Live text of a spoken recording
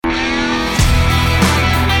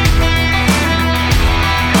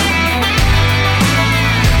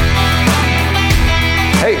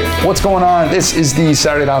What's going on? This is the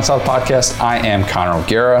Saturday Down South podcast. I am Connor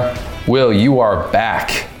O'Gara. Will, you are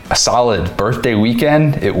back. A solid birthday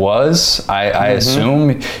weekend it was. I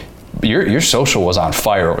assume your social was on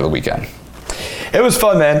fire over the weekend. It was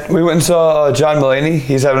fun, man. We went and saw John Mulaney.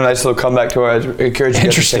 He's having a nice little comeback tour. I encourage you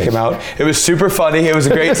guys to check him out. It was super funny. It was a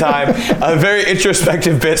great time. Very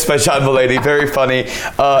introspective bits by John Mulaney. Very funny.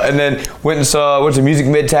 And then went to Music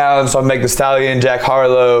Midtown, saw Meg Thee Stallion, Jack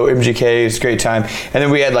Harlow, MGK. It was a great time. And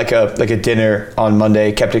then we had like a dinner on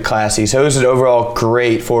Monday. Kept it classy. So it was an overall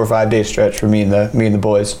great 4 or 5 day stretch for me and the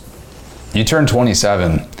boys. You turned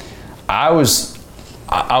 27. I was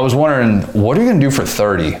wondering, what are you going to do for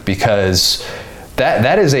 30? Because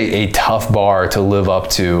that is a tough bar to live up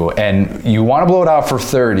to, and you want to blow it out for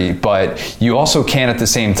 30, but you also can't at the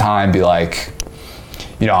same time be like,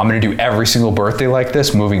 I'm going to do every single birthday like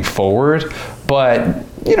this moving forward. But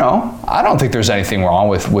I don't think there's anything wrong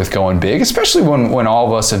with going big, especially when all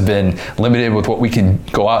of us have been limited with what we can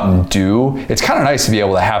go out and do. It's kind of nice to be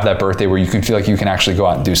able to have that birthday where you can feel like you can actually go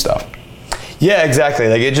out and do stuff. Yeah, exactly.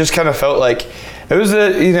 Like, it just kind of felt like it was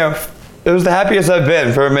it was the happiest I've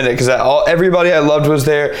been for a minute, because everybody I loved was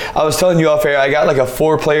there. I was telling you off air, I got like a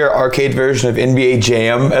 4-player arcade version of NBA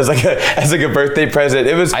Jam as like a birthday present.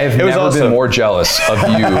 I have never awesome. been more jealous of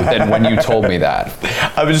you than when you told me that.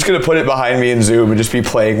 I'm just gonna put it behind me in Zoom and just be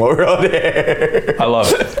playing while we're on air. I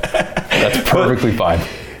love it. That's perfectly fine.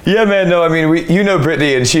 Yeah, man. No, I mean,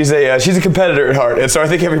 Brittany, and she's a competitor at heart, and so I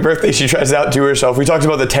think every birthday she tries to outdo herself. We talked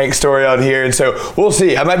about the tank story on here, and so we'll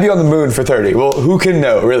see. I might be on the moon for 30. Well, who can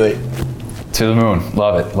know, really? To the moon.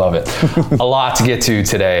 Love it. A lot to get to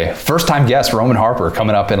today. First time guest, Roman Harper,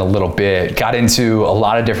 coming up in a little bit. Got into a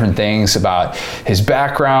lot of different things about his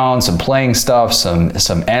background, some playing stuff, some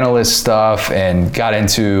analyst stuff, and got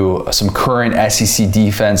into some current SEC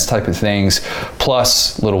defense type of things,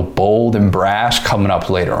 plus little bold and brash coming up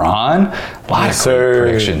later on. A lot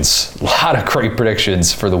of great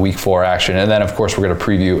predictions for the week 4 action. And then, of course, we're going to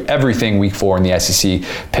preview everything week 4 in the SEC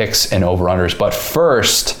picks and over-unders. But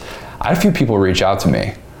first, I had a few people reach out to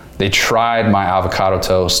me. They tried my avocado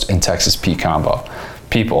toast and Texas Pete combo.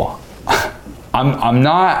 People, I'm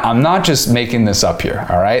not just making this up here,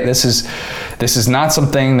 all right? This is not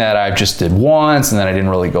something that I just did once and then I didn't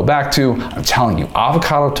really go back to. I'm telling you,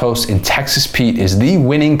 avocado toast and Texas Pete is the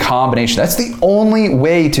winning combination. That's the only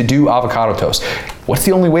way to do avocado toast. What's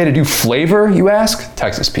the only way to do flavor, you ask?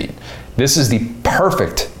 Texas Pete. This is the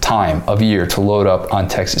perfect time of year to load up on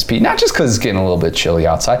Texas Pete, not just because it's getting a little bit chilly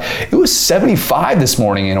outside. It was 75 this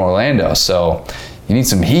morning in Orlando, so you need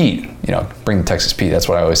some heat. Bring the Texas Pete. That's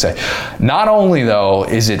what I always say. Not only, though,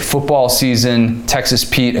 is it football season, Texas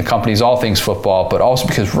Pete accompanies all things football, but also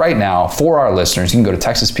because right now, for our listeners, you can go to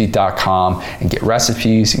texaspete.com and get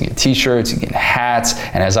recipes, you can get t-shirts, you can get hats,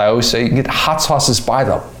 and as I always say, you can get hot sauces by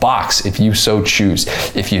the box if you so choose.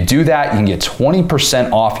 If you do that, you can get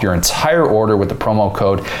 20% off your entire order with the promo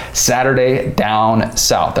code Saturday Down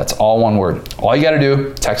South. That's all one word. All you got to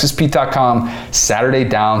do, texaspete.com, Saturday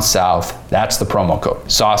Down South. That's the promo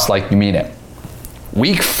code. Sauce like you mean it.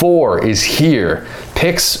 Week 4 is here.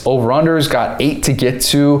 Picks, over-unders, got 8 to get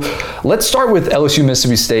to. Let's start with LSU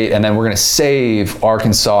Mississippi State, and then we're going to save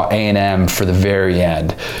Arkansas A&M for the very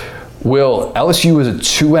end. Will, LSU is a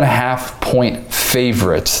 2.5-point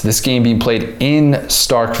favorite. This game being played in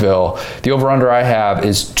Starkville. The over-under I have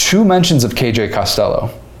is 2 mentions of KJ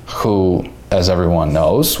Costello, who, as everyone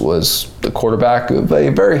knows, was the quarterback of a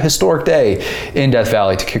very historic day in Death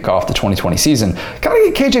Valley to kick off the 2020 season.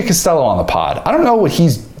 Gotta get KJ Costello on the pod. I don't know what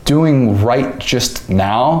he's doing right just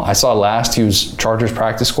now. I saw last he was Chargers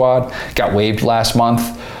practice squad, got waived last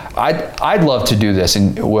month. I'd love to do this,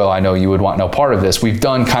 and Will, I know you would want no part of this. We've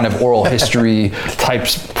done kind of oral history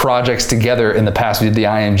types projects together in the past. We did the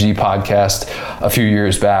IMG podcast a few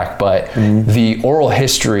years back, but the oral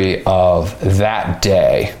history of that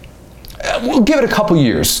day, we'll give it a couple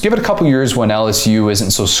years. Give it a couple years when LSU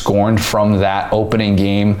isn't so scorned from that opening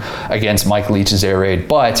game against Mike Leach's air raid,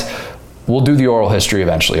 but we'll do the oral history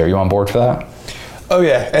eventually. Are you on board for that? Oh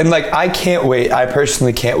yeah, and I can't wait. I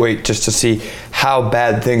personally can't wait just to see how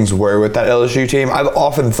bad things were with that LSU team. I've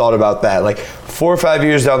often thought about that, 4 or 5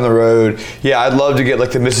 years down the road. Yeah, I'd love to get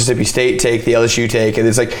the Mississippi State take, the LSU take, and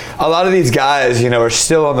it's a lot of these guys, are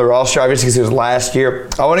still on the roster, obviously because it was last year.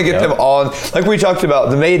 I want to get them on, like we talked about,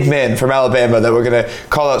 the made men from Alabama that we're going to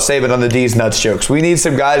call out Saban on the D's nuts jokes. We need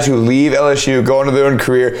some guys who leave LSU, go into their own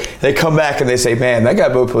career, they come back and they say, man, that guy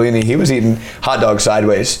Bo Pelini, he was eating hot dogs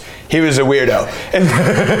sideways. He was a weirdo. And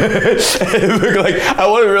I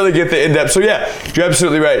want to really get the in-depth. So yeah, you're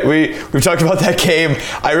absolutely right. We've talked about that game.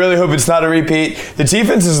 I really hope it's not a repeat. The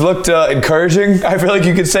defense has looked encouraging, I feel like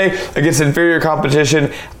you could say, against inferior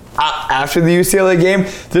competition. after the UCLA game,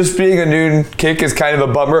 this being a noon kick is kind of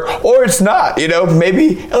a bummer, or it's not.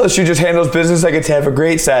 Maybe LSU just handles business like it's have a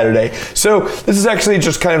great Saturday. So this is actually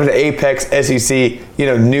just kind of an apex SEC,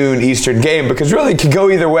 noon Eastern game, because really it can go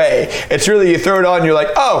either way. It's really, you throw it on, you're like,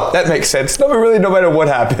 oh, that makes sense. No matter what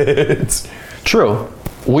happens. True.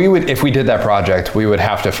 If we did that project, we would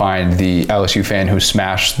have to find the LSU fan who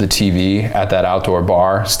smashed the TV at that outdoor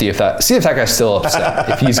bar. See if that guy's still upset.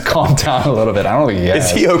 If he's calmed down a little bit. I don't think he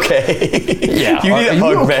has. Is he okay? Yeah. You need a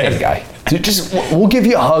hug, man. Guy. Dude, we'll give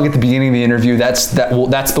you a hug at the beginning of the interview. That's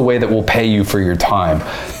the way that we'll pay you for your time.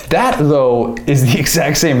 That, though, is the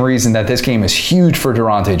exact same reason that this game is huge for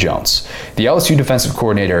Durante Jones. The LSU defensive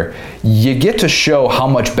coordinator, you get to show how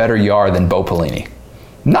much better you are than Bo Pelini.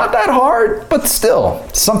 Not that hard, but still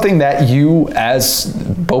something that you, as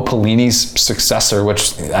Bo Pelini's successor,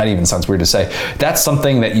 which that even sounds weird to say, that's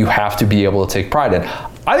something that you have to be able to take pride in.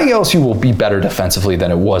 I think LSU will be better defensively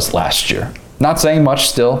than it was last year. Not saying much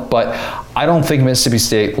still, but I don't think Mississippi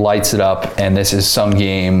State lights it up, and this is some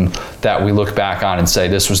game that we look back on and say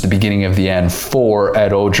this was the beginning of the end for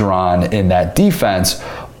Ed Orgeron in that defense.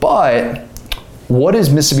 But what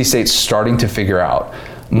is Mississippi State starting to figure out?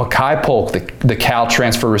 Mekhi Polk, the Cal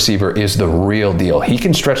transfer receiver, is the real deal. He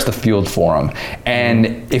can stretch the field for him.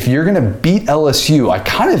 And if you're going to beat LSU,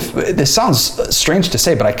 this sounds strange to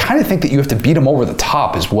say, but I kind of think that you have to beat them over the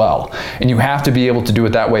top as well. And you have to be able to do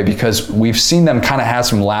it that way, because we've seen them kind of have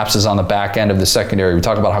some lapses on the back end of the secondary. We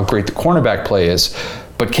talk about how great the cornerback play is,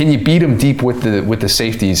 but can you beat them deep with the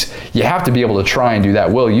safeties? You have to be able to try and do that.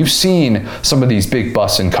 Will, you've seen some of these big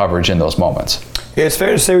busts in coverage in those moments. Yeah, it's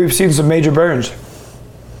fair to say we've seen some major burns.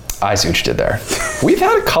 I see what you did there. We've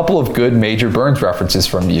had a couple of good Major Burns references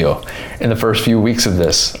from you in the first few weeks of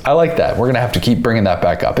this. I like that. We're going to have to keep bringing that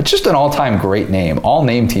back up. It's just an all-time great name.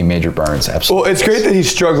 All-name team Major Burns, absolutely. Well, it's great that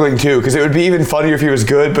he's struggling too, because it would be even funnier if he was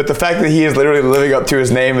good, but the fact that he is literally living up to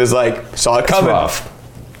his name is like, saw it coming. Rough.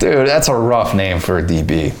 Dude, that's a rough name for a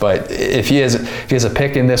DB. But if he has a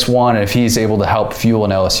pick in this one, and if he's able to help fuel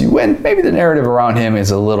an LSU win, maybe the narrative around him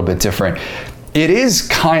is a little bit different. It is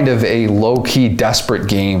kind of a low-key, desperate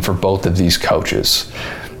game for both of these coaches.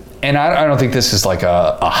 And I don't think this is like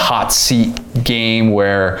a hot seat game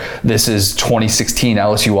where this is 2016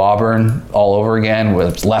 LSU Auburn all over again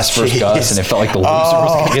with Les versus Gus, and it felt like the loser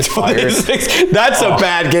was going to get fired. That's a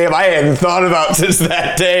bad game I hadn't thought about since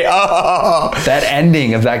that day. That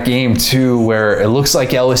ending of that game, too, where it looks like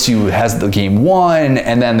LSU has the game won,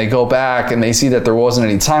 and then they go back and they see that there wasn't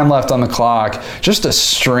any time left on the clock. Just a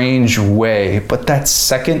strange way. But that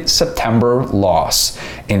second September loss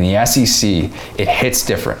in the SEC, it hits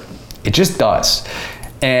different. It just does.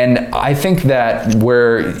 And I think that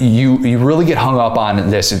where you really get hung up on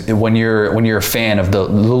this when you're a fan of the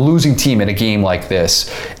losing team in a game like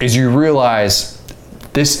this is you realize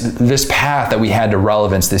this path that we had to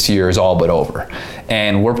relevance this year is all but over.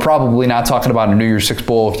 And we're probably not talking about a New Year's Six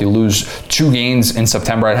Bowl. If you lose 2 games in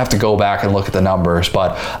September, I'd have to go back and look at the numbers.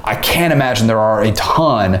 But I can't imagine there are a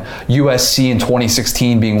ton. USC in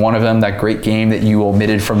 2016 being one of them, that great game that you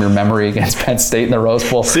omitted from your memory against Penn State in the Rose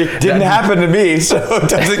Bowl. See, didn't happen to me, so it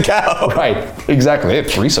doesn't count. Right, exactly. They had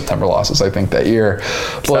 3 September losses, I think, that year.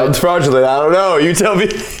 Sounds fraudulent. I don't know. You tell me.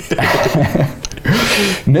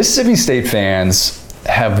 Mississippi State fans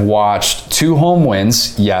have watched 2 home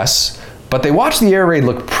wins, yes, but they watched the air raid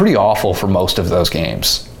look pretty awful for most of those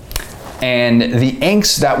games. And the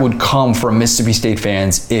angst that would come from Mississippi State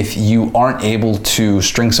fans if you aren't able to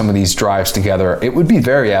string some of these drives together, it would be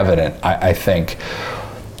very evident, I think.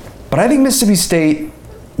 But I think Mississippi State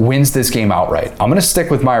wins this game outright. I'm going to stick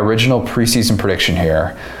with my original preseason prediction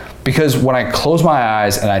here, because when I close my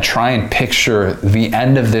eyes and I try and picture the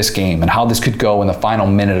end of this game and how this could go in the final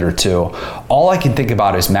minute or two, all I can think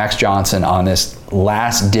about is Max Johnson on this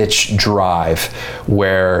last-ditch drive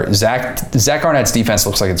where Zach Arnett's defense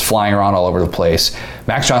looks like it's flying around all over the place.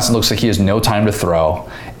 Max Johnson looks like he has no time to throw,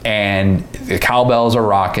 and the cowbells are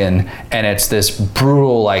rocking, and it's this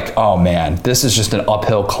brutal, like, oh man, this is just an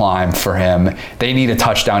uphill climb for him. They need a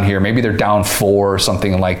touchdown here. Maybe they're down 4 or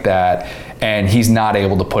something like that, and he's not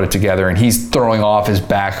able to put it together, and he's throwing off his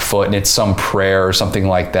back foot, and it's some prayer or something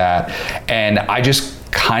like that. And I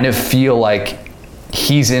just kind of feel like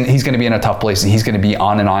he's going to be in a tough place, and he's going to be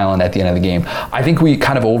on an island at the end of the game. I think we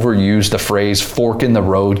kind of overuse the phrase fork in the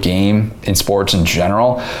road game in sports in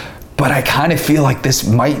general, but I kind of feel like this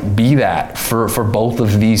might be that for both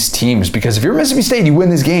of these teams, because if you're Mississippi State, you win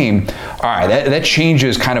this game, all right, that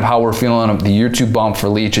changes kind of how we're feeling. The year 2 bump for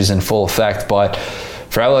Leach is in full effect, but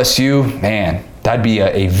for LSU, man, that'd be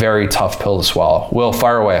a very tough pill to swallow. Will,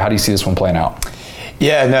 fire away. How do you see this one playing out?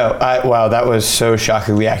 Yeah, no, wow, that was so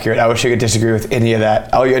shockingly accurate. I wish I could disagree with any of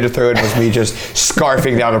that. All you had to throw in was me just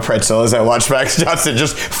scarfing down a pretzel as I watched Max Johnson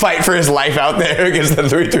just fight for his life out there against the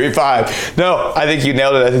 3-3-5. No, I think you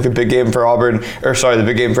nailed it. I think the big game for the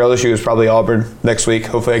big game for LSU is probably Auburn next week.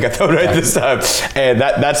 Hopefully I got that right this time. And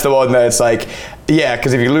that's the one that's like, yeah,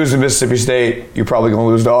 because if you lose to Mississippi State, you're probably going to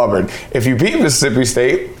lose to Auburn. If you beat Mississippi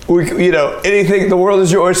State, anything, the world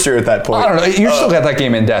is your oyster at that point. I don't know. You still got that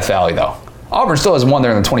game in Death Valley, though. Auburn still hasn't won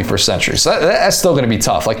there in the 21st century, so that's still going to be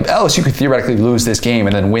tough. Like, LSU could theoretically lose this game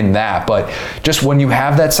and then win that, but just when you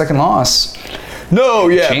have that second loss, no,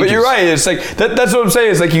 yeah, but you're right. It's like that's what I'm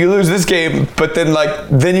saying. It's like you lose this game, but then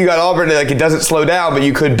you got Auburn. Like, it doesn't slow down, but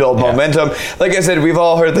you could build momentum. Like I said, we've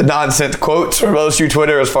all heard the nonsense quotes from LSU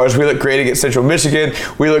Twitter as far as we look great against Central Michigan.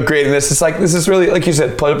 We look great in this. It's like this is really, like you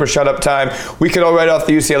said, put up or shut up time. We could all write off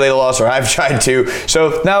the UCLA loss, or I've tried to.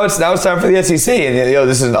 So now it's time for the SEC, and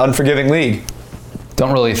this is an unforgiving league.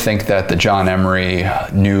 Don't really think that the John Emery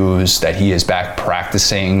news that he is back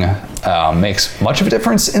practicing makes much of a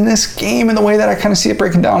difference in this game in the way that I kind of see it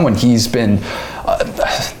breaking down when he's been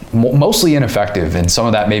mostly ineffective, and some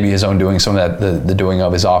of that may be his own doing, some of that the doing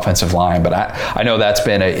of his offensive line. But I know that's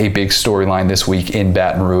been a big storyline this week in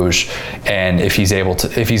Baton Rouge, and if he's able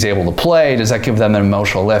to play, does that give them an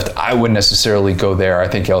emotional lift? I wouldn't necessarily go there. I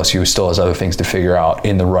think LSU still has other things to figure out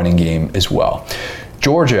in the running game as well.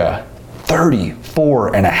 Georgia,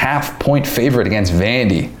 34.5 point favorite against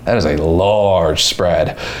Vandy. That is a large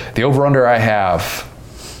spread. The over-under I have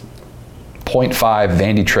 0.5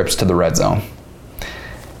 Vandy trips to the red zone.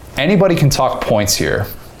 Anybody can talk points here,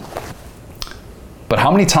 but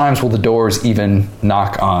how many times will the doors even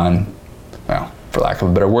knock on, well, for lack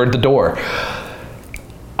of a better word, the door?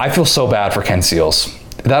 I feel so bad for Ken Seals.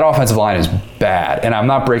 That offensive line is bad, and I'm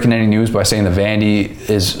not breaking any news by saying that Vandy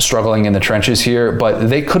is struggling in the trenches here, but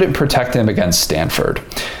they couldn't protect him against Stanford.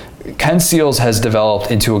 Ken Seals has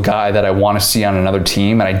developed into a guy that I want to see on another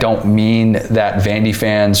team, and I don't mean that Vandy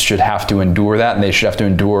fans should have to endure that and they should have to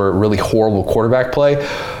endure really horrible quarterback play,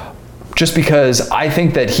 just because I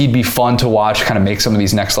think that he'd be fun to watch kind of make some of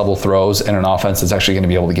these next level throws in an offense that's actually going to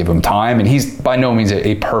be able to give him time. And he's by no means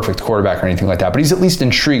a perfect quarterback or anything like that, but he's at least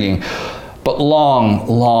intriguing. But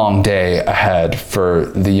long day ahead for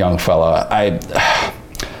the young fella.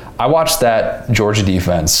 I watched that Georgia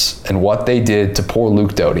defense and what they did to poor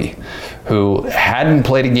Luke Doty, who hadn't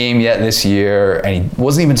played a game yet this year, and he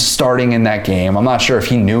wasn't even starting in that game. I'm not sure if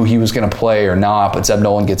he knew he was going to play or not, but Zeb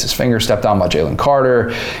Nolan gets his finger stepped on by Jalen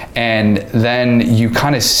Carter, and then you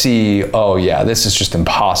kind of see, oh yeah, this is just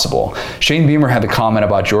impossible. Shane Beamer had the comment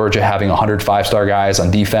about Georgia having 100 five-star guys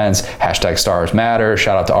on defense, #stars matter,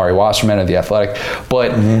 shout out to Ari Wasserman of The Athletic,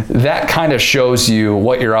 but that kind of shows you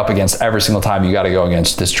what you're up against every single time you got to go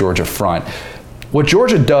against this Georgia front. What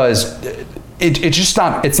Georgia does, it's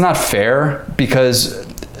not fair because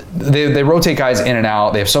they rotate guys in and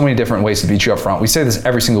out. They have so many different ways to beat you up front. We say this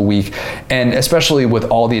every single week, and especially with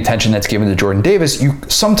all the attention that's given to Jordan Davis, you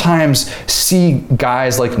sometimes see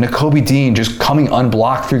guys like Nakobe Dean just coming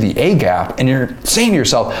unblocked through the A gap, and you're saying to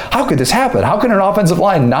yourself, how could this happen? How can an offensive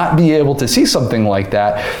line not be able to see something like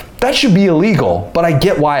that? That should be illegal, but I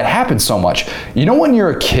get why it happens so much. You know, when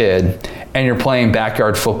you're a kid and you're playing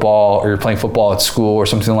backyard football or you're playing football at school or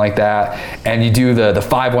something like that, and you do the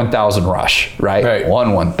 5-1,000 rush, right?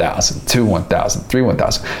 1-1,000, 2-1,000,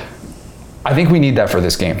 3-1,000. I think we need that for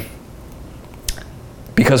this game.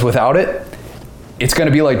 Because without it, it's going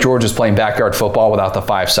to be like Georgia's playing backyard football without the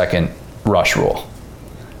 5-second rush rule.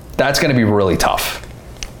 That's going to be really tough.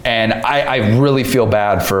 And I really feel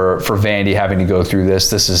bad for Vandy having to go through this.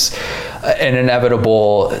 This is an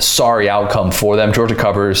inevitable sorry outcome for them. Georgia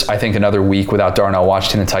covers, I think, another week without Darnell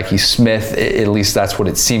Washington and Tyke Smith. At least that's what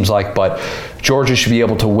it seems like. But Georgia should be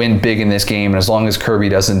able to win big in this game. And as long as Kirby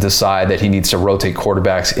doesn't decide that he needs to rotate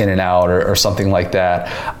quarterbacks in and out or something like that,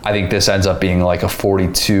 I think this ends up being like a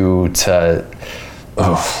 42 to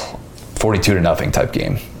nothing type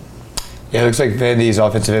game. Yeah, it looks like Vandy's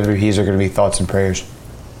offensive MVPs are going to be thoughts and prayers.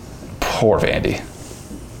 Poor Vandy.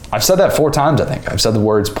 I've said that 4 times, I think. I've said the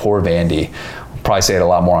words poor Vandy. I'll probably say it a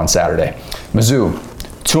lot more on Saturday. Mizzou,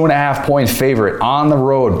 2.5 point favorite on the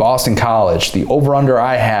road, Boston College. The over-under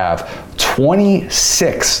I have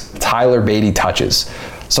 26 Tyler Beatty touches.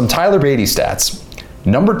 Some Tyler Beatty stats.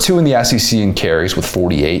 Number 2 in the SEC in carries with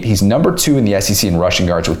 48. He's number 2 in the SEC in rushing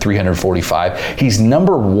yards with 345. He's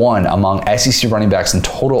number 1 among SEC running backs in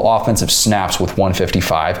total offensive snaps with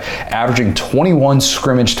 155, averaging 21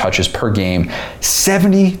 scrimmage touches per game,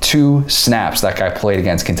 72 snaps that guy played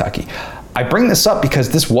against Kentucky. I bring this up because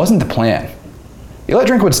this wasn't the plan. Eli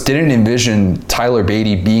Drinkwitz didn't envision Tyler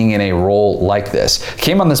Beatty being in a role like this. He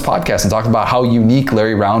came on this podcast and talked about how unique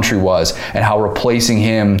Larry Roundtree was and how replacing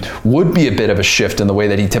him would be a bit of a shift in the way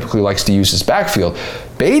that he typically likes to use his backfield.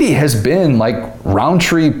 Beatty has been like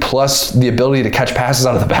Roundtree plus the ability to catch passes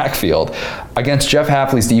out of the backfield. Against Jeff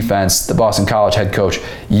Hafley's defense, the Boston College head coach,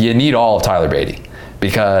 you need all of Tyler Beatty,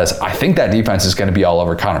 because I think that defense is going to be all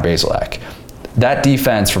over Connor Bazelak. That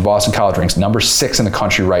defense for Boston College ranks number 6 in the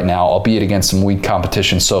country right now, albeit against some weak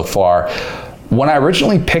competition so far. When I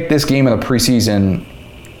originally picked this game in the preseason,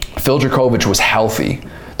 Phil Dracovic was healthy.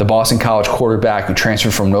 The Boston College quarterback who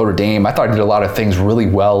transferred from Notre Dame. I thought he did a lot of things really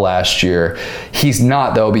well last year. He's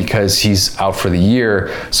not, though, because he's out for the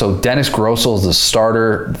year. So Dennis Grossel is the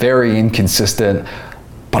starter, very inconsistent.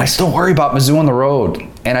 But I still worry about Mizzou on the road.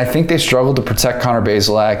 And I think they struggle to protect Connor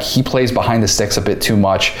Bazelak. He plays behind the sticks a bit too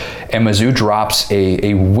much. And Mizzou drops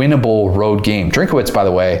a winnable road game. Drinkwitz, by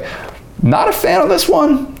the way, not a fan of this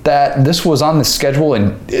one. That this was on the schedule,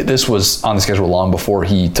 and this was on the schedule long before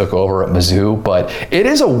he took over at Mizzou. But it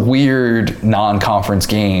is a weird non-conference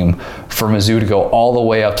game for Mizzou to go all the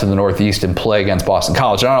way up to the Northeast and play against Boston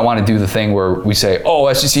College. I don't want to do the thing where we say,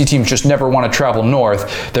 oh, SEC teams just never want to travel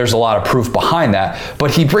north. There's a lot of proof behind that. But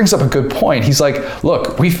he brings up a good point. He's like,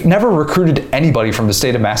 look, we've never recruited anybody from the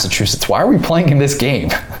state of Massachusetts. Why are we playing in this game?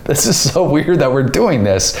 This is so weird that we're doing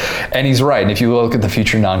this. And he's right. And if you look at the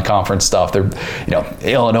future non-conference stuff, they're,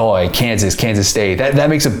 Illinois, Kansas State, that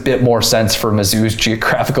makes a bit more sense for Mizzou's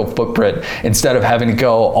geographical footprint, instead of having to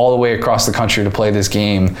go all the way across the country to play this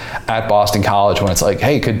game at Boston College, when it's like,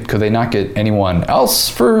 hey, could they not get anyone else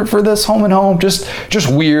for this home and home? Just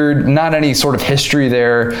weird, not any sort of history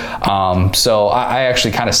there. So I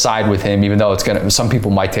actually kind of side with him, even though some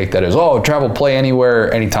people might take that as, oh, travel, play anywhere,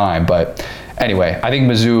 anytime. But anyway, I think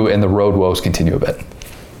Mizzou and the road woes continue a bit.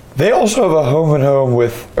 They also have a home and home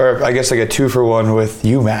with, or I guess like a 2-for-1 with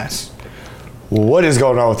UMass. What is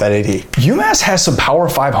going on with that AD? UMass has some Power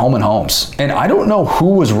 5 home and homes. And I don't know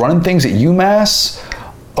who was running things at UMass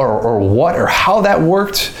or what or how that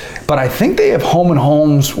worked, but I think they have home and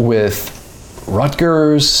homes with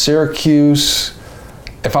Rutgers, Syracuse.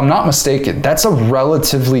 If I'm not mistaken, that's a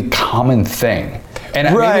relatively common thing.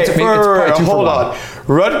 And right, maybe it's hold on.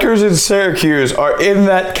 Rutgers and Syracuse are in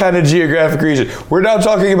that kind of geographic region. We're now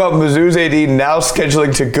talking about Mizzou's AD now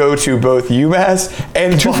scheduling to go to both UMass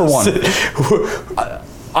and 2-for-1.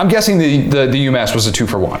 I'm guessing the UMass was a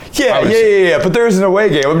 2-for-1. Yeah. But there's an away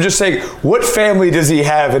game. I'm just saying, what family does he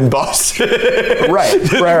have in Boston? Right.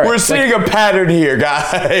 We're seeing a pattern here,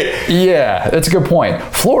 guy. Yeah, that's a good point.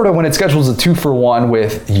 Florida, when it schedules a 2-for-1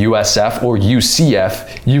 with USF or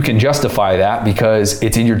UCF, you can justify that because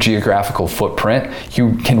it's in your geographical footprint.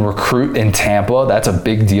 You can recruit in Tampa. That's a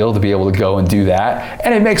big deal to be able to go and do that.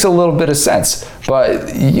 And it makes a little bit of sense. But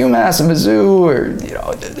UMass and Mizzou, or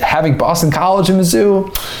having Boston College and Mizzou,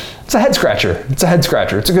 it's a head scratcher. It's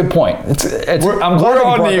a good point. I'm glad we're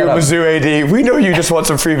on to you, Mizzou AD. We know you just want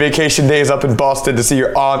some free vacation days up in Boston to see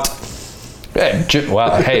your aunt.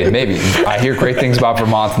 Hey, maybe. I hear great things about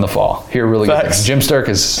Vermont in the fall. Hear really good things. Jim Sturk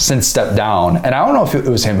has since stepped down, and I don't know if it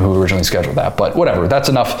was him who originally scheduled that, but whatever. That's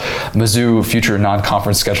enough Mizzou future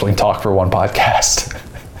non-conference scheduling talk for one podcast.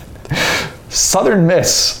 Southern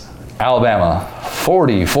Miss, Alabama,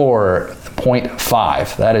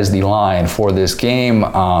 44.5. That is the line for this game. The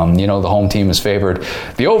home team is favored.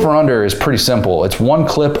 The over-under is pretty simple. It's one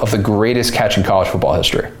clip of the greatest catch in college football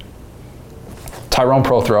history. Tyrone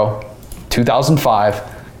Prothro, 2005,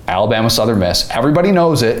 Alabama Southern Miss. Everybody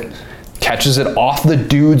knows it. Catches it off the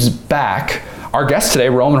dude's back. Our guest today,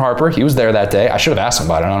 Roman Harper, he was there that day. I should have asked him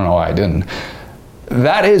about it. I don't know why I didn't.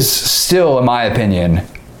 That is still, in my opinion,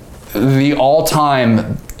 the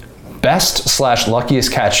all-time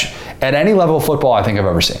best/luckiest catch at any level of football I think I've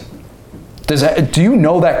ever seen. Do you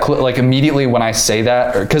know that clip, like immediately when I say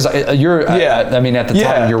that? Because you're, at the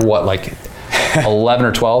time, you're what, like 11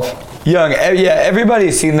 or 12? Young,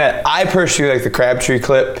 everybody's seen that. I personally like the Crabtree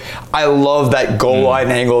clip. I love that goal line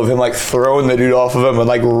angle of him like throwing the dude off of him and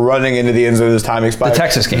like running into the end zone as time expires. The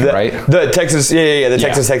Texas game, right? The Texas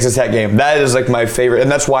Texas Tech game. That is like my favorite, and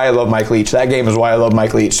that's why I love Mike Leach. That game is why I love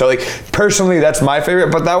Mike Leach. So like personally, that's my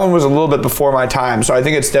favorite. But that one was a little bit before my time, so I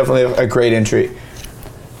think it's definitely a great entry.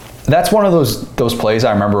 That's one of those plays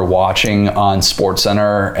I remember watching on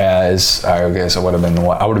SportsCenter as I guess I would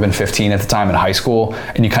have been 15 at the time in high school,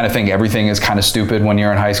 and you kind of think everything is kind of stupid when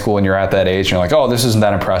you're in high school and you're at that age and you're like, oh, this isn't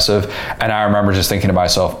that impressive. And I remember just thinking to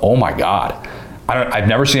myself, oh my God, I've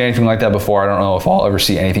never seen anything like that before. I don't know if I'll ever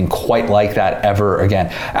see anything quite like that ever again.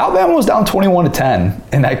 Alabama was down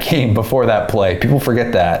 21-10 in that game before that play. People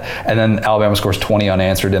forget that. And then Alabama scores 20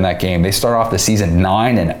 unanswered in that game. They start off the season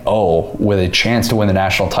 9-0 with a chance to win the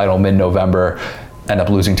national title mid-November, end up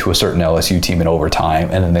losing to a certain LSU team in overtime,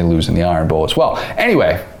 and then they lose in the Iron Bowl as well.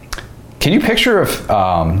 Anyway, can you picture if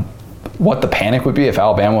what the panic would be if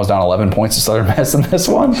Alabama was down 11 points to Southern Miss in this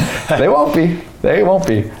one? They won't be. They won't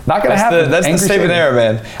be. Not going to happen. That's the saving era,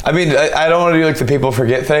 man. I mean, I don't want to do like the people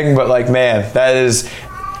forget thing, but like, man, that is,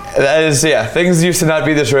 yeah, things used to not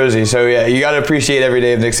be this rosy. So yeah, you got to appreciate every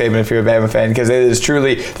day of Nick Saban if you're a Bama fan, because it is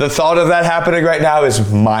truly, the thought of that happening right now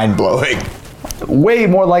is mind-blowing. Way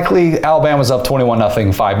more likely Alabama's up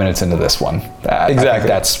 21-0 5 minutes into this one. Exactly. I think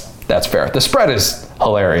that's fair. The spread is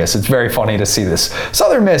hilarious. It's very funny to see this.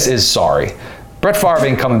 Southern Miss is sorry. Brett Favre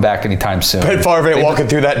ain't coming back anytime soon. Brett Favre ain't walking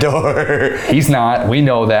through that door. He's not. We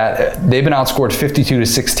know that. They've been outscored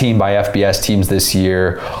 52-16 by FBS teams this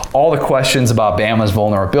year. All the questions about Bama's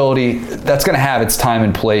vulnerability, that's going to have its time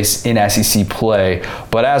and place in SEC play.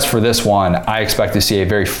 But as for this one, I expect to see a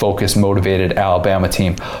very focused, motivated Alabama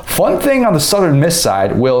team. Fun thing on the Southern Miss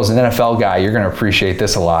side, Will, as an NFL guy, you're going to appreciate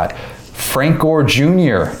this a lot. Frank Gore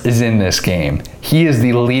Jr. is in this game. He is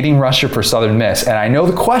the leading rusher for Southern Miss. And I know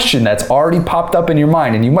the question that's already popped up in your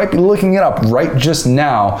mind, and you might be looking it up right just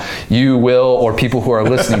now, you will, or people who are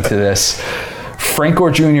listening to this. Frank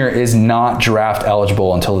Gore Jr. is not draft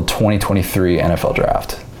eligible until the 2023 NFL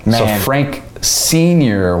draft. Man. So Frank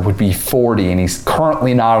Sr. would be 40, and he's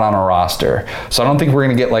currently not on a roster. So I don't think we're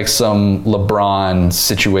going to get like some LeBron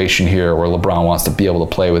situation here where LeBron wants to be able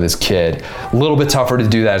to play with his kid. A little bit tougher to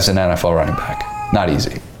do that as an NFL running back. Not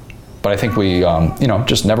easy. But I think we,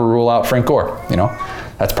 just never rule out Frank Gore.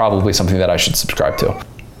 That's probably something that I should subscribe to.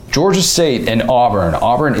 Georgia State and Auburn.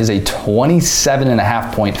 Auburn is a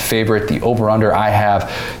 27.5 point favorite. The over-under, I have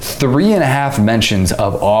 3.5 mentions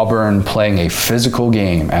of Auburn playing a physical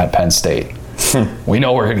game at Penn State. We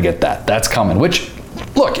know we're going to get that. That's coming. Which,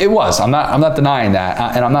 look, it was. I'm not denying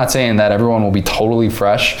that, and I'm not saying that everyone will be totally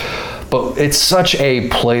fresh. But it's such a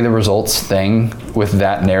play the results thing with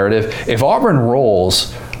that narrative. If Auburn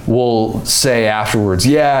rolls, we'll say afterwards,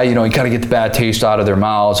 yeah, you got to get the bad taste out of their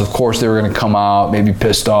mouths. Of course, they were going to come out maybe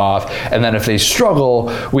pissed off. And then if they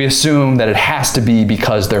struggle, we assume that it has to be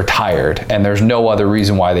because they're tired and there's no other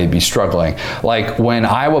reason why they'd be struggling. Like when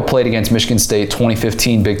Iowa played against Michigan State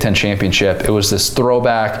 2015 Big Ten Championship, it was this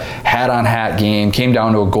throwback hat-on-hat game, came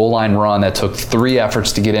down to a goal line run that took 3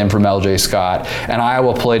 efforts to get in from LJ Scott. And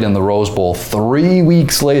Iowa played in the Rose Bowl 3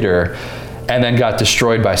 weeks later and then got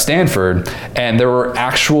destroyed by Stanford. And there were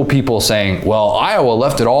actual people saying, well, Iowa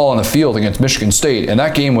left it all on the field against Michigan State, and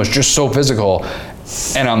that game was just so physical.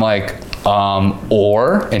 And I'm like,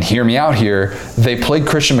 and hear me out here, they played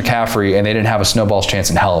Christian McCaffrey, and they didn't have a snowball's chance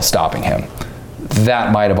in hell of stopping him.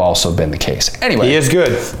 That might have also been the case. Anyway. He is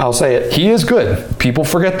good. I'll say it. He is good. People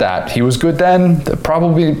forget that. He was good then.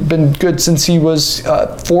 Probably been good since he was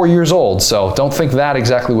 4 years old. So don't think that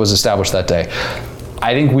exactly was established that day.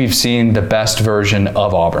 I think we've seen the best version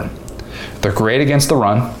of Auburn. They're great against the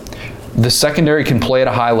run. The secondary can play at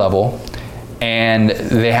a high level. And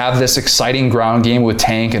they have this exciting ground game with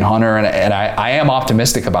Tank and Hunter, and I am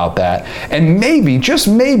optimistic about that. And maybe, just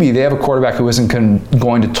maybe, they have a quarterback who isn't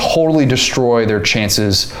going to totally destroy their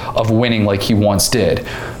chances of winning like he once did.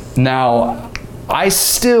 Now, I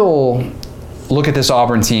still look at this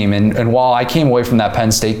Auburn team, and while I came away from that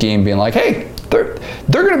Penn State game being like, hey,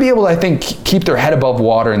 they're going to be able to, I think, keep their head above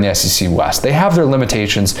water in the SEC West. They have their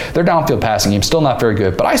limitations. Their downfield passing game still not very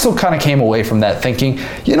good. But I still kind of came away from that thinking,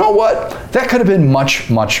 you know what? That could have been much,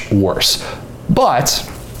 much worse. But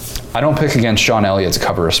I don't pick against Sean Elliott to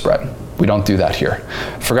cover a spread. We don't do that here.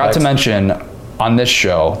 Forgot to mention on this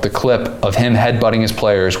show the clip of him headbutting his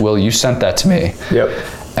players. Will, you sent that to me. Yep.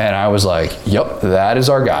 And I was like, yep, that is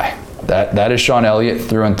our guy. That is Sean Elliott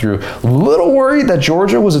through and through. A little worried that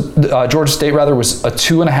Georgia State was a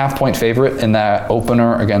 2.5 point favorite in that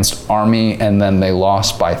opener against Army, and then they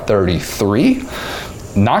lost by 33.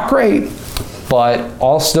 Not great, but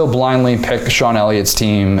I'll still blindly pick Sean Elliott's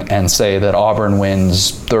team and say that Auburn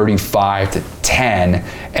wins 35-10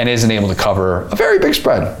 and isn't able to cover a very big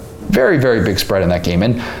spread. Very, very big spread in that game.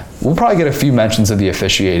 And we'll probably get a few mentions of the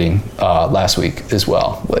officiating last week as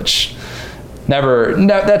well, which...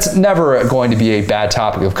 that's never going to be a bad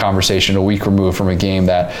topic of conversation a week removed from a game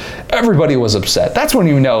that everybody was upset. That's when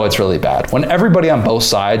you know it's really bad. When everybody on both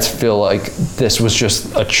sides feel like this was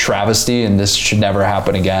just a travesty and this should never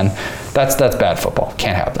happen again, that's bad football.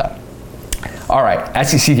 Can't have that. All right,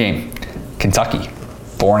 SEC game. Kentucky,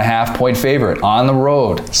 4.5 point favorite on the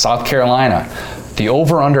road. South Carolina. The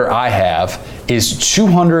over-under I have is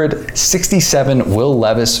 267 Will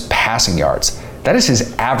Levis passing yards. That is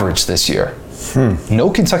his average this year.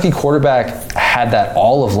 No Kentucky quarterback had that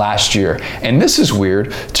all of last year. And this is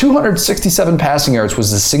weird. 267 passing yards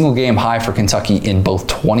was the single game high for Kentucky in both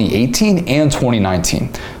 2018 and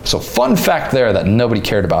 2019. So fun fact there that nobody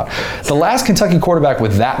cared about. The last Kentucky quarterback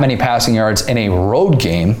with that many passing yards in a road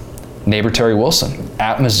game, neighbor Terry Wilson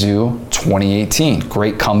at Mizzou 2018.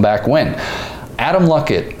 Great comeback win. Adam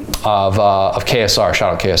Luckett of KSR,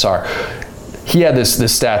 shout out KSR, he had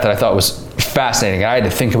this stat that I thought was fascinating. I had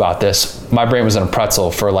to think about this. My brain was in a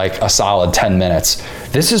pretzel for like a solid 10 minutes.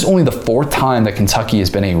 This is only the 4th time that Kentucky has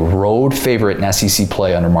been a road favorite in SEC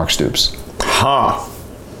play under Mark Stoops. Huh.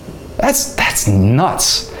 That's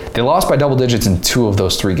nuts. They lost by double digits in 2 of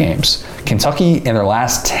those 3 games. Kentucky in their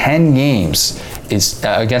last 10 games is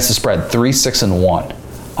against the spread 3-6-1.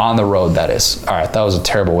 On the road, that is. All right, that was a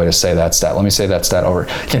terrible way to say that stat. Let me say that stat over.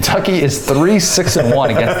 Kentucky is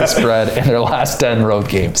 3-6-1 against the spread in their last 10 road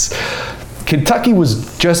games. Kentucky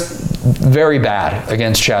was just very bad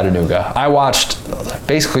against Chattanooga. I watched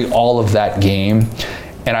basically all of that game,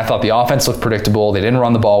 and I thought the offense looked predictable. They didn't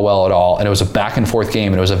run the ball well at all, and it was a back and forth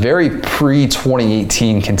game, and it was a very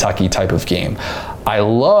pre-2018 Kentucky type of game. I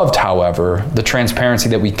loved, however, the transparency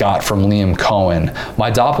that we got from Liam Cohen.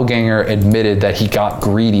 My doppelganger admitted that he got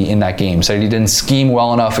greedy in that game, said he didn't scheme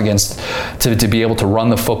well enough to be able to run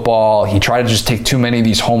the football. He tried to just take too many of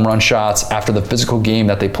these home run shots after the physical game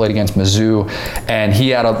that they played against Mizzou, and he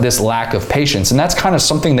had this lack of patience. And that's kind of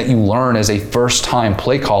something that you learn as a first-time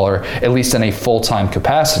play caller, at least in a full-time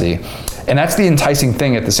capacity. And that's the enticing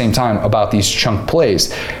thing at the same time about these chunk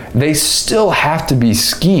plays. They still have to be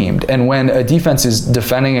schemed. And when a defense is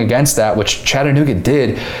defending against that, which Chattanooga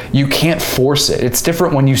did, you can't force it. It's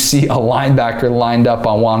different when you see a linebacker lined up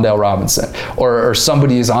on Wan'Dale Robinson or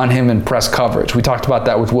somebody is on him in press coverage. We talked about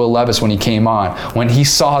that with Will Levis when he came on. When he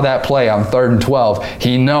saw that play on 3rd and 12,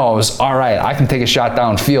 he knows, all right, I can take a shot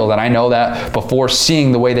downfield. And I know that before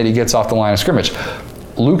seeing the way that he gets off the line of scrimmage.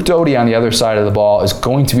 Luke Doty on the other side of the ball is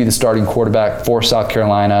going to be the starting quarterback for South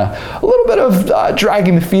Carolina. A little bit of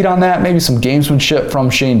dragging the feet on that, maybe some gamesmanship from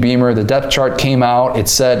Shane Beamer. The depth chart came out. It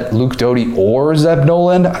said Luke Doty or Zeb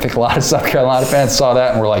Noland. I think a lot of South Carolina fans saw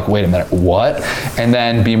that and were like, wait a minute, what? And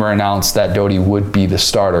then Beamer announced that Doty would be the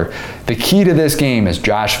starter. The key to this game is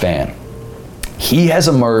Josh Vann. He has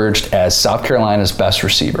emerged as South Carolina's best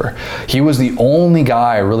receiver. He was the only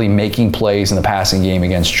guy really making plays in the passing game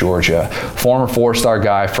against Georgia. Former 4-star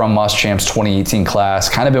guy from Muschamp's 2018 class.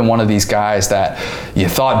 Kind of been one of these guys that you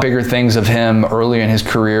thought bigger things of him early in his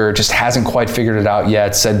career, just hasn't quite figured it out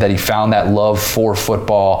yet. Said that he found that love for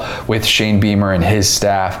football with Shane Beamer and his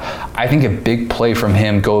staff. I think a big play from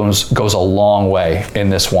him goes a long way in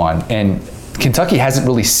this one. And Kentucky hasn't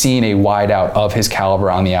really seen a wideout of his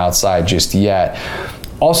caliber on the outside just yet.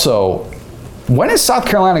 Also, when is South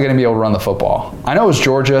Carolina going to be able to run the football? I know it's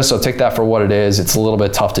Georgia, so take that for what it is. It's a little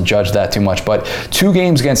bit tough to judge that too much, but 2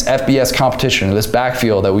 games against FBS competition, this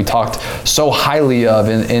backfield that we talked so highly of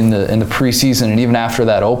in the preseason and even after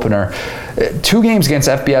that opener, 2 games against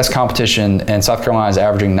FBS competition, and South Carolina is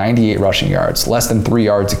averaging 98 rushing yards, less than 3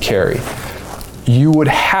 yards a carry. You would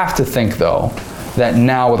have to think, though, that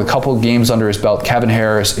now with a couple of games under his belt, Kevin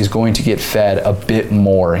Harris is going to get fed a bit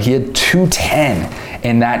more. He had 210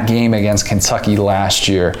 in that game against Kentucky last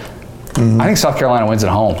year. I think South Carolina wins at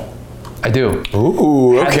home. I do.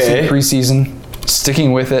 Ooh, okay. Preseason,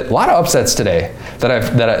 sticking with it. A lot of upsets today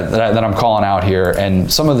that I'm calling out here,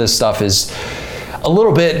 and some of this stuff is a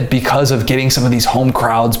little bit because of getting some of these home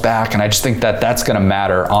crowds back, and I just think that that's going to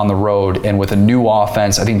matter on the road. And with a new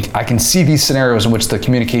offense, I think I can see these scenarios in which the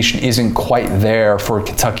communication isn't quite there for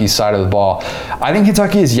Kentucky's side of the ball. I think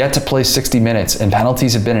Kentucky is yet to play 60 minutes, and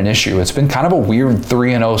penalties have been an issue. It's been kind of a weird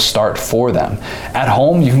 3-0 start for them. At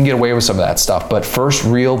home, you can get away with some of that stuff, but first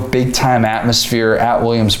real big-time atmosphere at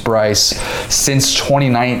Williams-Brice since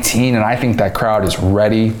 2019, and I think that crowd is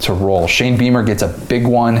ready to roll. Shane Beamer gets a big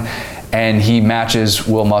one, and he matches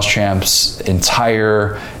Will Muschamp's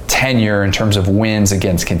entire tenure in terms of wins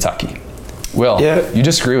against Kentucky. Will, you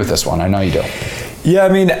disagree with this one. I know you do. Yeah, I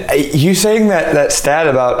mean, you saying that stat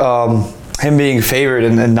about him being favored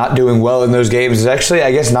and not doing well in those games is actually,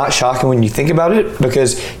 I guess, not shocking when you think about it,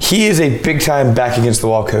 because he is a big-time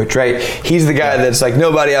back-against-the-wall coach, right? He's the guy that's like,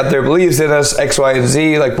 nobody out there believes in us, X, Y, and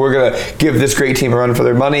Z. Like, we're going to give this great team a run for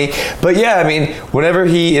their money. But, yeah, I mean, whenever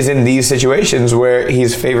he is in these situations where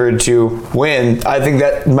he's favored to win, I think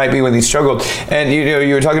that might be when he struggled. And,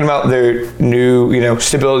 you were talking about their new,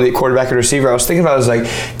 stability at quarterback and receiver. I was thinking about it, I was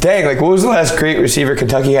like, dang, like, what was the last great receiver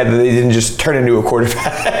Kentucky had that they didn't just turn into a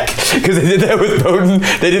quarterback? Because they did that with Bowden.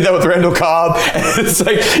 They did that with Randall Cobb. And it's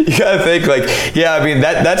like, you gotta think like, yeah, I mean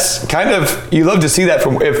that's kind of, you love to see that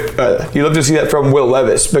from Will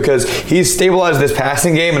Levis, because he's stabilized this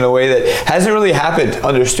passing game in a way that hasn't really happened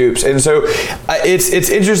under Stoops. And so it's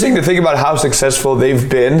interesting to think about how successful they've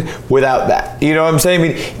been without that. You know what I'm saying? I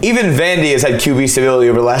mean, even Vandy has had QB stability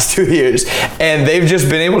over the last 2 years, and they've just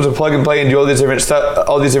been able to plug and play and do all these different stuff,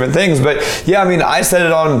 all these different things. But yeah, I mean, I said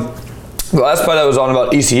it on the last part I was on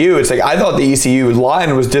about ECU. It's like, I thought the ECU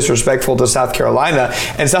line was disrespectful to South Carolina,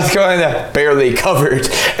 and South Carolina barely covered.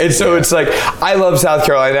 And so it's like, I love South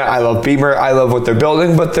Carolina, I love Beamer, I love what they're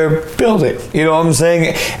building, but they're building. You know what I'm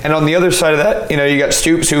saying? And on the other side of that, you know, you got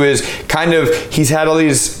Stoops, who is kind of, he's had all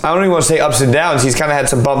these, I don't even want to say ups and downs, he's kind of had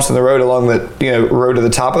some bumps in the road along the, you know, road to the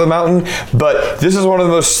top of the mountain, but this is one of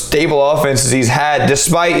the most stable offenses he's had,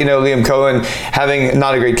 despite, you know, Liam Cohen having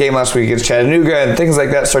not a great game last week against Chattanooga, and things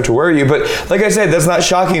like that start to worry you. But like I said, that's not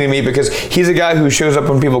shocking to me, because he's a guy who shows up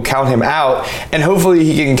when people count him out, and hopefully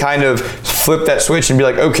he can kind of flip that switch and be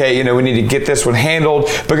like, okay, you know, we need to get this one handled,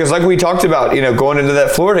 because like we talked about, you know, going into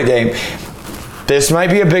that Florida game, this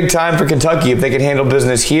might be a big time for Kentucky if they can handle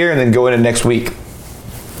business here and then go into next week.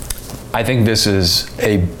 I think this is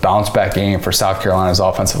a bounce back game for South Carolina's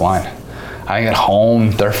offensive line. I think at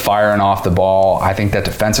home, they're firing off the ball. I think that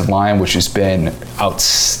defensive line, which has been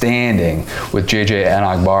outstanding with JJ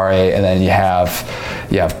Enagbare, and then you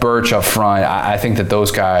have Birch up front. I think that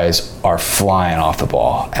those guys are flying off the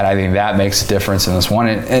ball, and I think that makes a difference in this one.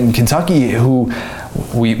 And Kentucky, who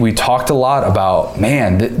we talked a lot about,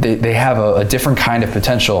 man, they have a different kind of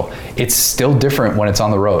potential. It's still different when it's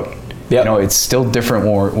on the road. Yep. You know, it's still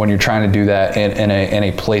different when you're trying to do that in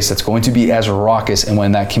a place that's going to be as raucous, and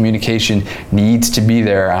when that communication needs to be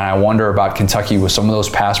there. And I wonder about Kentucky with some of those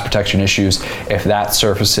pass protection issues, if that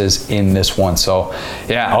surfaces in this one. So,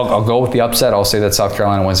 yeah, I'll go with the upset. I'll say that South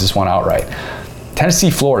Carolina wins this one outright.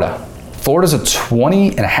 Tennessee, Florida. Florida's a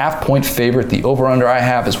 20.5-point favorite. The over-under I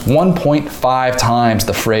have is 1.5 times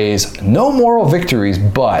the phrase "no moral victories,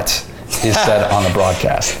 but" is said on the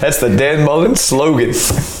broadcast. That's the Dan Mullen slogan.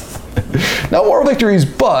 No moral victories,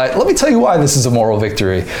 but let me tell you why this is a moral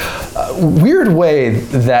victory. Weird way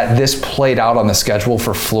that this played out on the schedule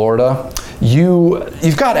for Florida.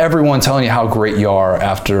 You've got everyone telling you how great you are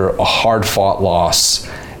after a hard-fought loss,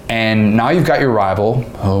 and now you've got your rival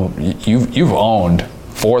who you've owned.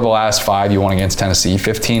 4 of the last 5 you won against Tennessee,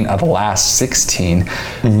 15 of the last 16.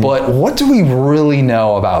 Mm-hmm. But what do we really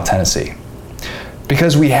know about Tennessee?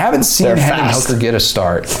 Because we haven't seen Hendon Hooker get a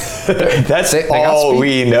start. That's all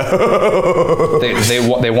we know.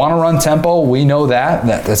 They want to run tempo. We know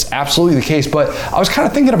that's absolutely the case. But I was kind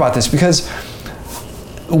of thinking about this, because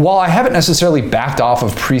while I haven't necessarily backed off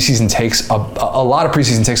of preseason takes, a lot of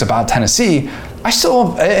preseason takes about Tennessee, I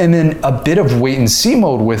still am in a bit of wait and see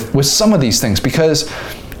mode with some of these things, because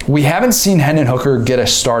we haven't seen Hendon Hooker get a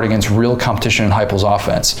start against real competition in Heupel's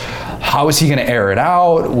offense. How is he going to air it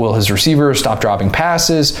out? Will his receivers stop dropping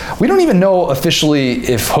passes? We don't even know officially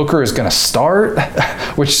if Hooker is going to start,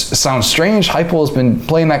 which sounds strange. Heupel has been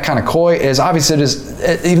playing that kind of coy. As obvious it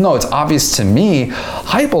is, even though it's obvious to me,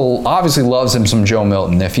 Heupel obviously loves him some Joe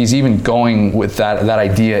Milton, if he's even going with that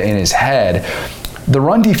idea in his head. The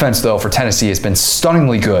run defense, though, for Tennessee has been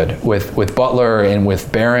stunningly good with Butler and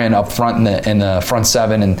with Barron up front in the front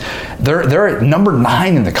 7, and they're at number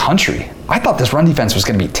 9 in the country. I thought this run defense was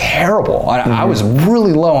going to be terrible. I was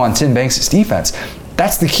really low on Tim Banks' defense.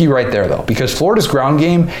 That's the key right there, though, because Florida's ground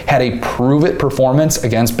game had a prove-it performance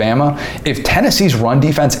against Bama. If Tennessee's run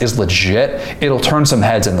defense is legit, it'll turn some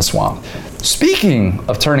heads in the swamp. Speaking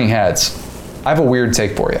of turning heads, I have a weird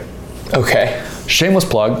take for you. Okay. Shameless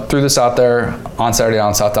plug, threw this out there on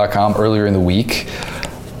SaturdayDownSouth.com earlier in the week.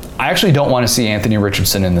 I actually don't want to see Anthony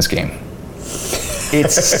Richardson in this game.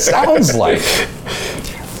 It sounds like,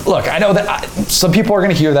 look, I know that some people are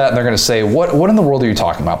going to hear that and they're going to say, what in the world are you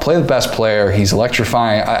talking about? Play the best player, he's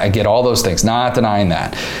electrifying, I get all those things, not denying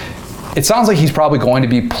that. It sounds like he's probably going to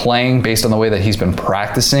be playing based on the way that he's been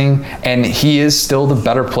practicing, and he is still the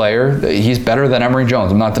better player. He's better than Emory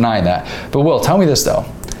Jones, I'm not denying that. But Will, tell me this though.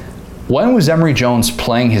 When was Emory Jones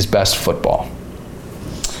playing his best football?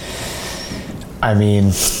 I mean,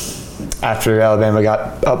 after Alabama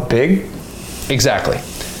got up big? Exactly.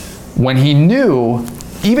 When he knew,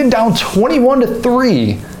 even down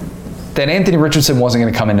 21-3, that Anthony Richardson wasn't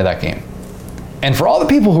going to come into that game. And for all the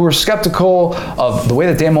people who were skeptical of the way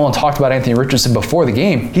that Dan Mullen talked about Anthony Richardson before the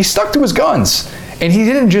game, he stuck to his guns. And he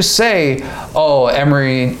didn't just say, "Oh,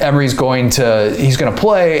 Emory's going to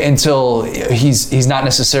play until he's not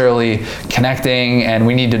necessarily connecting, and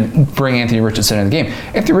we need to bring Anthony Richardson in the game."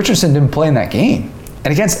 Anthony Richardson didn't play in that game,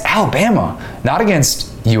 and against Alabama, not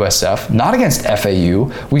against USF, not against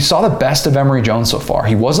FAU. We saw the best of Emory Jones so far.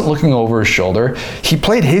 He wasn't looking over his shoulder. He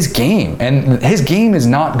played his game, and his game is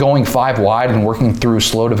not going 5 wide and working through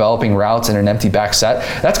slow developing routes in an empty back set.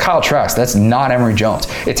 That's Kyle Trask. That's not Emory Jones.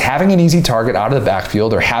 It's having an easy target out of the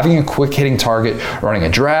backfield or having a quick hitting target, running a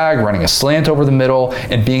drag, running a slant over the middle,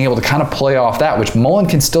 and being able to kind of play off that, which Mullen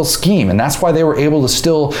can still scheme, and that's why they were able to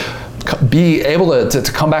still be able to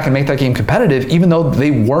come back and make that game competitive, even though they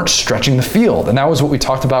weren't stretching the field. And that was what we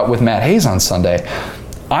talked about with Matt Hayes on Sunday.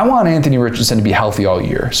 I want Anthony Richardson to be healthy all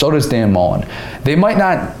year. So does Dan Mullen. They might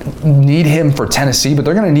not need him for Tennessee, but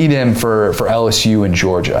they're going to need him for LSU and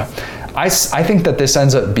Georgia. I think that this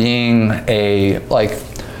ends up being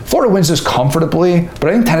Florida wins this comfortably, but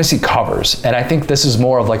I think Tennessee covers. And I think this is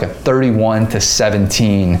more of like a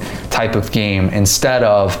 31-17 type of game instead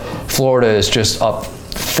of Florida is just up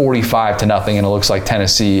 45-0 and it looks like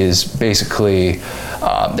Tennessee is basically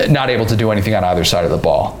not able to do anything on either side of the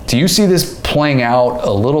ball. Do you see this playing out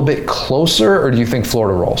a little bit closer, or do you think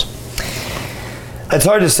Florida rolls? It's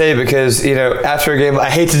hard to say because, after a game, I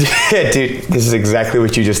hate to do it. Dude, this is exactly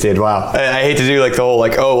what you just did. Wow. I hate to do the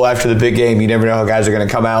whole, after the big game, you never know how guys are going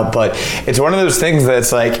to come out. But it's one of those things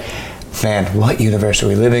that's like, man, what universe are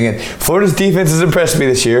we living in? Florida's defense has impressed me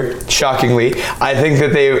this year, shockingly. I think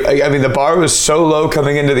that the bar was so low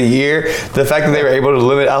coming into the year. The fact that they were able to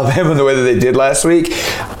limit Alabama in the way that they did last week,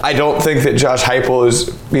 I don't think that Josh Heupel is,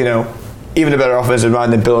 even a better offensive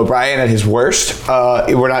mind than Bill O'Brien at his worst.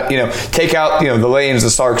 We're not, take out, the Lanes, the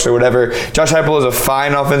Starks, or whatever. Josh Heupel is a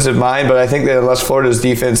fine offensive mind, but I think that unless Florida's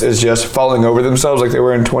defense is just falling over themselves like they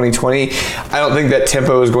were in 2020, I don't think that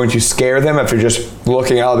tempo is going to scare them after just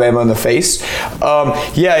looking Alabama in the face.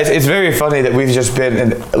 It's very funny that we've just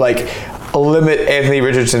been limit Anthony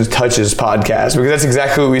Richardson's touches podcast, because that's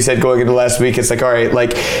exactly what we said going into last week. It's all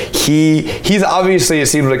right, he's obviously, it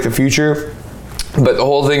seems like the future. But the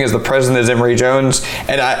whole thing is the present is Emory Jones,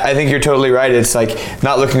 and I think you're totally right. It's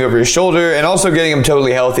not looking over his shoulder and also getting him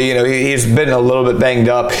totally healthy. He's been a little bit banged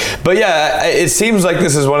up. But yeah, it seems like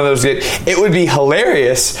this is one of those, it would be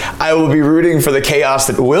hilarious. I will be rooting for the chaos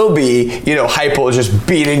that will be, Heupel just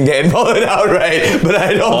beating Dan Mullen outright, but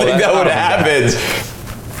I don't think that would happen.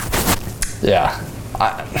 Yeah.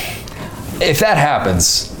 If that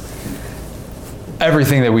happens,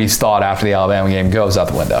 everything that we thought after the Alabama game goes out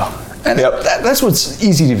the window. And that's what's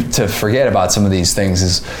easy to forget about some of these things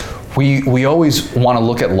is we always want to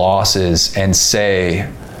look at losses and say,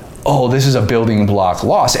 oh, this is a building block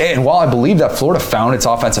loss. And while I believe that Florida found its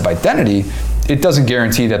offensive identity, it doesn't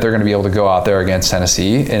guarantee that they're going to be able to go out there against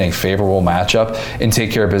Tennessee in a favorable matchup and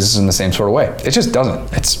take care of business in the same sort of way. It just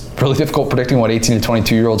doesn't. It's really difficult predicting what 18 to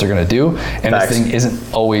 22-year-olds are going to do, and this thing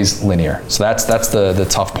isn't always linear. So that's the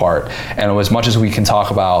tough part. And as much as we can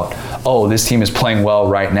talk about, oh, this team is playing well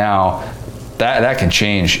right now, that can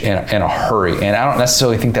change in a hurry. And I don't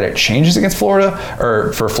necessarily think that it changes against Florida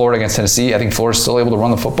or for Florida against Tennessee. I think Florida's still able to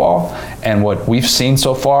run the football. And what we've seen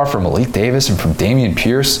so far from Malik Davis and from Dameon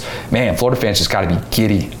Pierce, man, Florida fans just got to be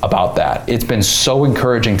giddy about that. It's been so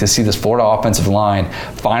encouraging to see this Florida offensive line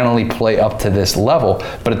finally play up to this level.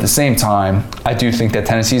 But at the same time, I do think that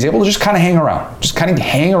Tennessee is able to just kind of hang around. Just kind of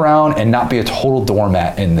hang around and not be a total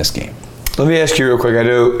doormat in this game. Let me ask you real quick. I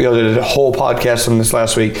know did a whole podcast on this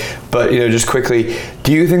last week, but just quickly,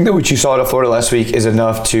 do you think that what you saw out of Florida last week is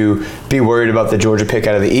enough to be worried about the Georgia pick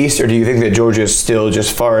out of the East, or do you think that Georgia is still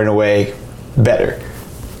just far and away better?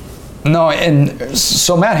 No, and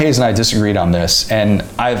so Matt Hayes and I disagreed on this, and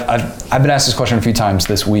I've been asked this question a few times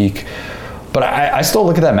this week, but I still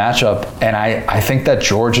look at that matchup, and I think that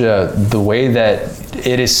Georgia, the way that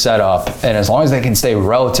it is set up, and as long as they can stay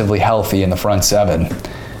relatively healthy in the front seven,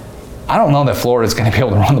 I don't know that Florida's going to be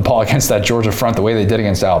able to run the ball against that Georgia front the way they did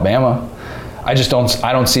against Alabama. I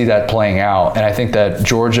don't see that playing out. And I think that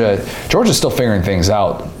Georgia's still figuring things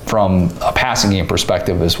out from a passing game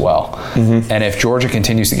perspective as well. Mm-hmm. And if Georgia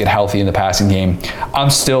continues to get healthy in the passing game, I'm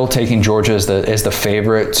still taking Georgia as the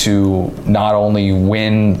favorite to not only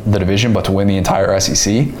win the division, but to win the entire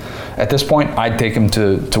SEC. At this point, I'd take them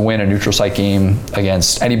to win a neutral site game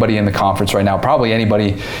against anybody in the conference right now, probably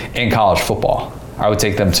anybody in college football. I would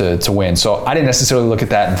take them to win. So I didn't necessarily look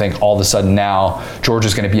at that and think all of a sudden now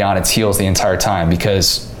Georgia's going to be on its heels the entire time,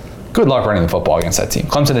 because good luck running the football against that team.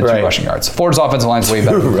 Clemson had 2 rushing yards. Florida's offensive line is way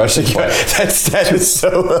better. 2 rushing yards. That is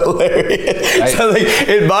so hilarious. So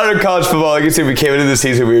in modern college football, I guess if we came into the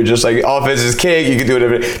season, we were just offense is king. You can do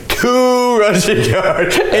whatever. 2 rushing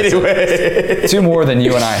yards. Anyway. 2 more than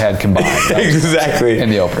you and I had combined. Exactly.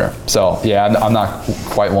 In the opener. So yeah, I'm not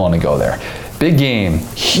quite willing to go there. Big game,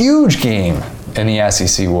 huge game in the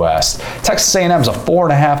SEC West. Texas A&M is a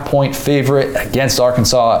 4.5-point favorite against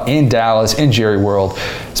Arkansas in Dallas, in Jerry World.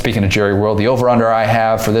 Speaking of Jerry World, the over-under I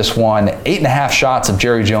have for this one, 8.5 shots of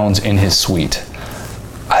Jerry Jones in his suite.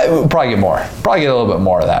 I will probably get more. Probably get a little bit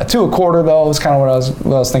more of that. 2 1/4 though is kind of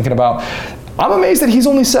what I was thinking about. I'm amazed that he's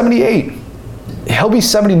only 78. He'll be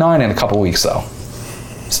 79 in a couple weeks though.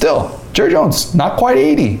 Still, Jerry Jones, not quite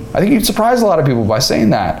 80. I think you'd surprise a lot of people by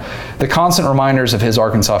saying that. The constant reminders of his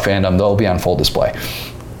Arkansas fandom, they'll be on full display.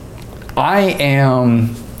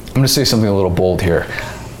 I'm going to say something a little bold here.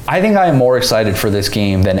 I think I am more excited for this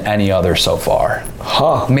game than any other so far.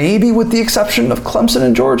 Maybe with the exception of Clemson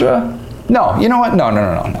and Georgia. No, you know what?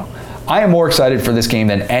 No. I am more excited for this game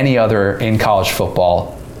than any other in college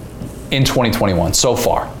football in 2021 so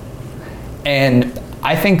far. And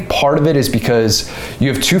I think part of it is because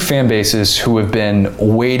you have 2 fan bases who have been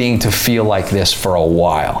waiting to feel like this for a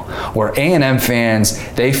while. Where A&M fans,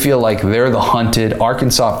 they feel like they're the hunted.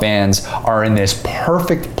 Arkansas fans are in this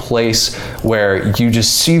perfect place where you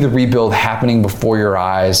just see the rebuild happening before your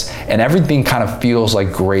eyes and everything kind of feels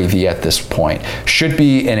like gravy at this point. Should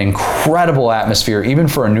be an incredible atmosphere, even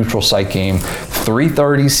for a neutral site game.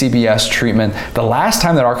 3:30 CBS treatment. The last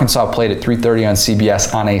time that Arkansas played at 3:30 on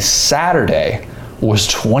CBS on a Saturday was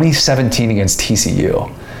 2017 against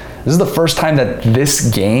TCU. This is the first time that this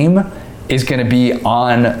game is going to be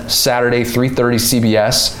on Saturday, 3:30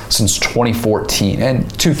 CBS since 2014 and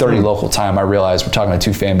 2:30 local time. I realize we're talking about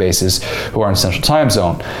 2 fan bases who are in Central Time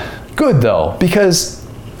Zone. Good though, because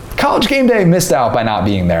College Game Day missed out by not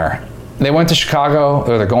being there. They went to Chicago,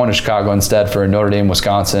 or they're going to Chicago instead for Notre Dame,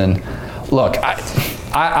 Wisconsin. Look,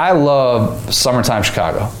 I love summertime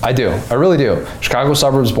Chicago. I do. I really do. Chicago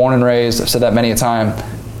suburbs, born and raised. I've said that many a time.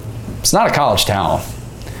 It's not a college town.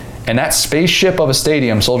 And that spaceship of a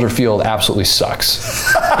stadium, Soldier Field, absolutely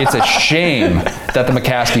sucks. It's a shame that the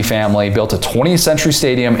McCaskey family built a 20th century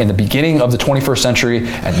stadium in the beginning of the 21st century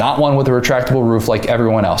and not one with a retractable roof like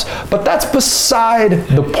everyone else. But that's beside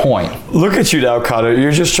the point. Look at you now, Connor.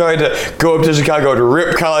 You're just trying to go up to Chicago to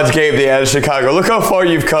rip College Game Day out of Chicago. Look how far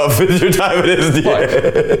you've come with your time at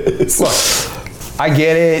SDS. Look, I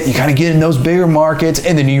get it. You kind of get in those bigger markets.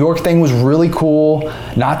 And the New York thing was really cool.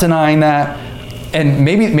 Not denying that. And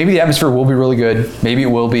maybe the atmosphere will be really good. Maybe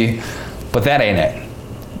it will be. But that ain't it.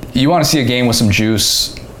 You want to see a game with some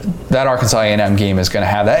juice, that Arkansas A&M game is going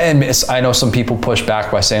to have that. And I know some people push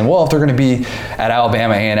back by saying, well, if they're going to be at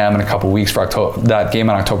Alabama A&M in a couple weeks for that game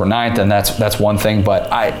on October 9th, then that's one thing.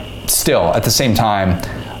 But I still, at the same time,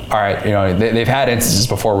 all right, you know, they've had instances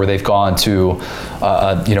before where they've gone to,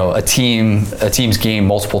 a team's game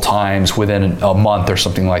multiple times within a month or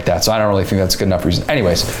something like that. So I don't really think that's a good enough reason.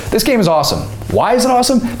 Anyways, this game is awesome. Why is it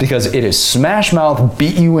awesome? Because it is smash mouth,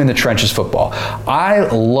 beat you in the trenches football. I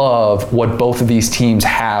love what both of these teams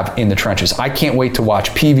have in the trenches. I can't wait to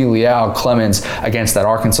watch Peavy, Leal, Clemens against that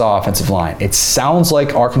Arkansas offensive line. It sounds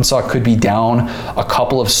like Arkansas could be down a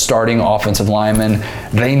couple of starting offensive linemen.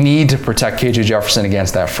 They need to protect KJ Jefferson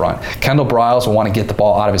against that front. Kendall Briles will want to get the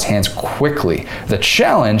ball out of his hands quickly. The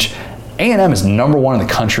challenge, A&M is number 1 in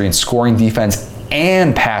the country in scoring defense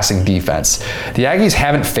and passing defense. The Aggies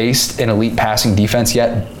haven't faced an elite passing defense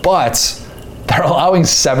yet, but they're allowing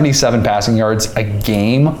 77 passing yards a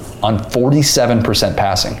game on 47%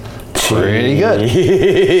 passing. Pretty good.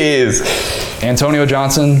 Jeez. Antonio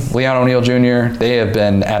Johnson, Leon O'Neal Jr., they have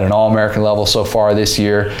been at an All-American level so far this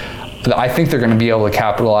year. I think they're going to be able to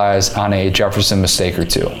capitalize on a Jefferson mistake or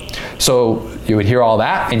two. So you would hear all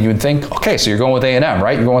that and you would think, okay, so you're going with A&M,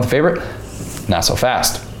 right? You're going with the favorite? Not so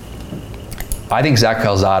fast. I think Zach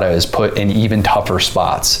Calzada is put in even tougher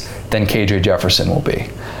spots than KJ Jefferson will be.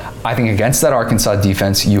 I think against that Arkansas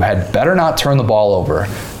defense, you had better not turn the ball over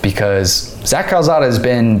because Zach Calzada has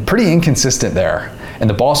been pretty inconsistent there. And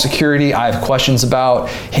the ball security, I have questions about.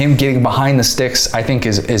 Him getting behind the sticks, I think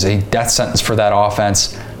is a death sentence for that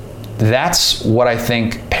offense. That's what I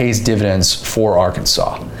think pays dividends for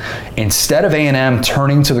Arkansas. Instead of A&M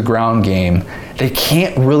turning to the ground game, they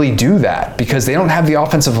can't really do that because they don't have the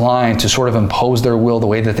offensive line to sort of impose their will the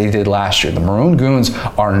way that they did last year. The Maroon Goons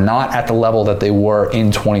are not at the level that they were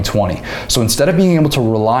in 2020. So instead of being able to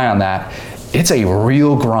rely on that, it's a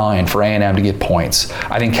real grind for A&M to get points.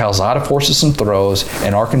 I think Calzada forces some throws,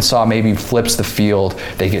 and Arkansas maybe flips the field.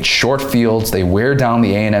 They get short fields. They wear down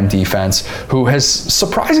the A&M defense, who has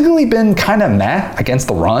surprisingly been kind of meh against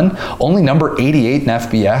the run. Only number 88 in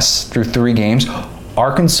FBS through 3 games.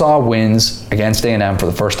 Arkansas wins against A&M for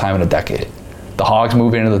the first time in a decade. The Hogs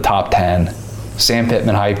move into the top 10. Sam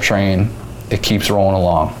Pittman hype train. It keeps rolling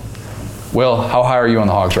along. Will, how high are you on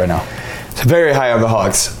the Hogs right now? Very high on the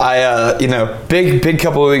Hawks. Big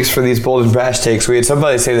couple of weeks for these bold and brash takes. We had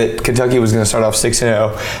somebody say that Kentucky was going to start off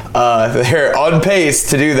 6-0. They're on pace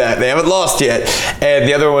to do that. They haven't lost yet. And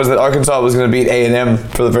the other one was that Arkansas was going to beat A&M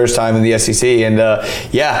for the first time in the SEC. And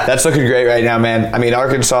that's looking great right now, man. I mean,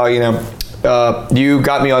 Arkansas, you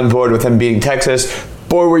got me on board with them beating Texas.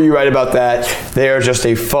 Boy, were you right about that. They are just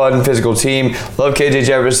a fun, physical team. Love KJ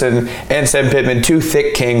Jefferson and Sam Pittman, two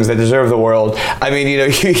thick kings that deserve the world. I mean,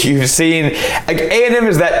 you've seen, like, A&M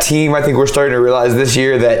is that team. I think we're starting to realize this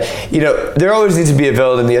year that, there always needs to be a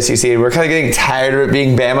villain in the SEC. And we're kind of getting tired of it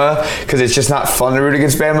being Bama because it's just not fun to root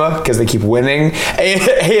against Bama because they keep winning.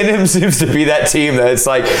 A&M seems to be that team that it's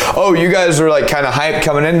like, oh, you guys were like kind of hyped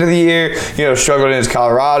coming into the year, struggling against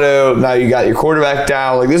Colorado. Now you got your quarterback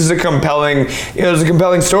down. Like, this is a compelling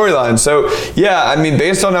storyline. So,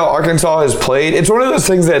 based on how Arkansas has played, it's one of those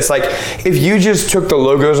things that's like, if you just took the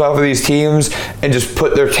logos off of these teams and just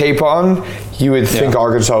put their tape on, you would think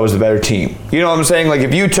Arkansas was the better team. You know what I'm saying? Like,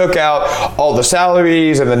 if you took out all the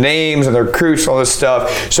salaries and the names and the recruits and all this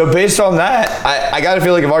stuff. So based on that, I got to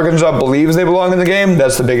feel like if Arkansas believes they belong in the game,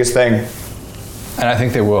 that's the biggest thing. And I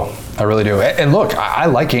think they will. I really do. And look, I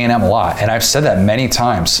like A&M a lot, and I've said that many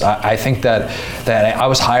times. I think that I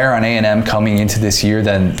was higher on A&M coming into this year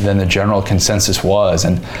than the general consensus was,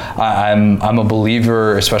 and I'm a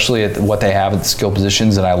believer, especially at what they have at the skill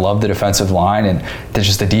positions, and I love the defensive line and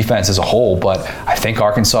just the defense as a whole. But I think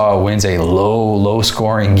Arkansas wins a low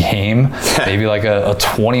scoring game, maybe like a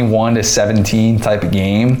 21-17 type of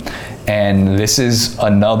game, and this is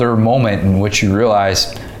another moment in which you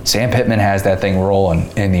realize Sam Pittman has that thing rolling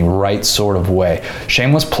in the right sort of way.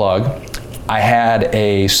 Shameless plug, I had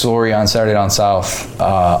a story on Saturday Down South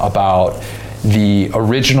about the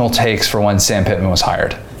original takes for when Sam Pittman was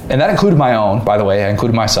hired. And that included my own, by the way. I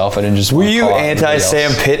included myself. I didn't just Were you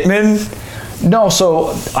anti-Sam Pittman? No,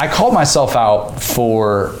 so I called myself out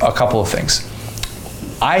for a couple of things.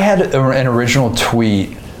 I had an original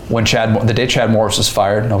tweet when the day Chad Morris was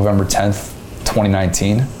fired, November 10th,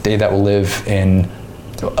 2019, day that will live in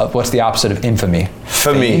what's the opposite of infamy?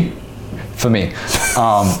 For me.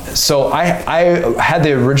 So I had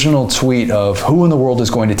the original tweet of who in the world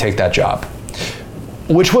is going to take that job,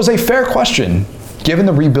 which was a fair question given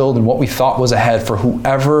the rebuild and what we thought was ahead for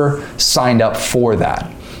whoever signed up for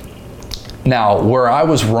that. Now, where I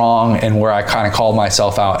was wrong and where I kind of called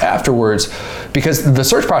myself out afterwards, because the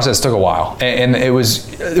search process took a while, and it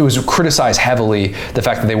was criticized heavily, the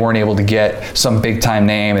fact that they weren't able to get some big time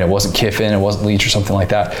name, and it wasn't Kiffin, it wasn't Leach or something like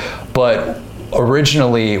that. But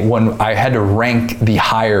originally, when I had to rank the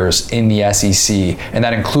hires in the SEC, and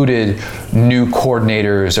that included new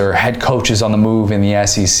coordinators or head coaches on the move in the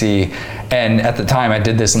SEC, and at the time I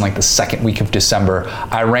did this in like the second week of December,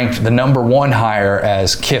 I ranked the number 1 hire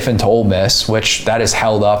as Kiffin to Ole Miss, which that is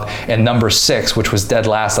held up, and number 6, which was dead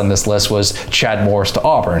last on this list, was Chad Morris to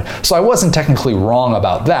Auburn. So I wasn't technically wrong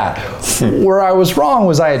about that. Where I was wrong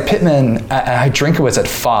was I had Pittman, I had Drinkowitz at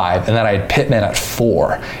 5, and then I had Pittman at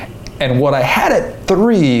 4. And what I had at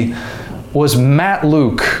 3 was Matt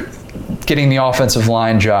Luke getting the offensive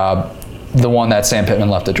line job, the one that Sam Pittman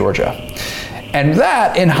left at Georgia. And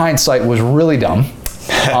that, in hindsight, was really dumb.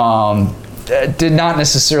 Did not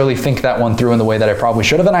necessarily think that one through in the way that I probably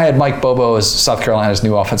should have. And I had Mike Bobo as South Carolina's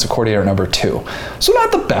new offensive coordinator, number 2. So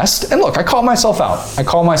not the best. And look, I called myself out.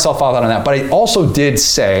 On that. But I also did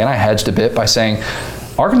say, and I hedged a bit by saying,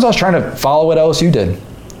 Arkansas is trying to follow what LSU did.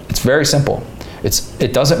 It's very simple.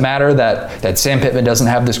 It doesn't matter that Sam Pittman doesn't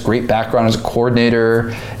have this great background as a coordinator,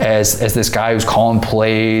 as this guy who's calling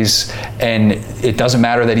plays, and it doesn't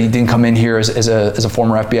matter that he didn't come in here as a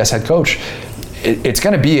former FBS head coach. It's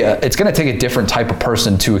going to take a different type of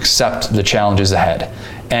person to accept the challenges ahead.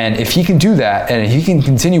 And if he can do that, and he can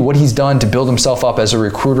continue what he's done to build himself up as a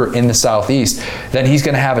recruiter in the Southeast, then he's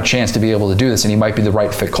going to have a chance to be able to do this, and he might be the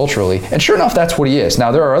right fit culturally. And sure enough, that's what he is. Now,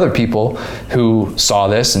 there are other people who saw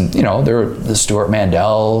this, and there are the Stuart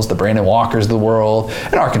Mandells, the Brandon Walkers of the world,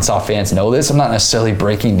 and Arkansas fans know this. I'm not necessarily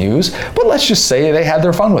breaking news, but let's just say they had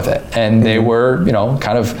their fun with it, and they were,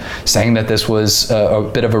 kind of saying that this was a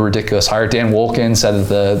bit of a ridiculous hire. Dan Wolken said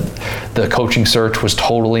that the coaching search was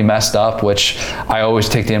totally messed up, which I always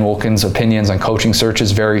take Dan Wolken's opinions on coaching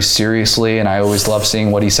searches very seriously, and I always love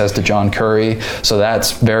seeing what he says to John Curry. So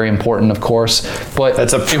that's very important, of course. But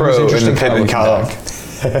that's a pro in the Pittman column.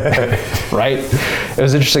 Right? It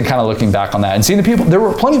was interesting kind of looking back on that and seeing the people. There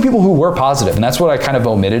were plenty of people who were positive, and that's what I kind of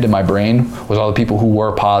omitted in my brain, was all the people who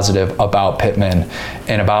were positive about Pittman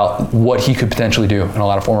and about what he could potentially do, and a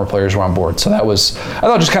lot of former players were on board. So that was, I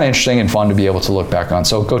thought, just kind of interesting and fun to be able to look back on.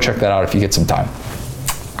 So go check that out if you get some time.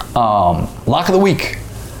 Lock of the week.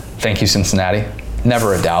 Thank you, Cincinnati.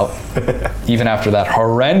 never a doubt, even after that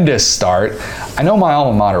horrendous start. I know my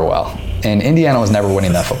alma mater well, and Indiana was never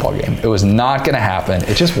winning that football game. It was not going to happen.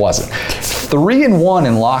 It just wasn't. 3-1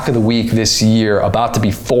 in lock of the week this year, about to be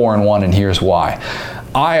 4-1, and here's why.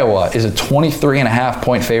 Iowa is a 23.5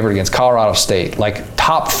 point favorite against Colorado State, like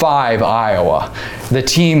top 5 Iowa. The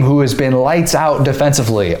team who has been lights out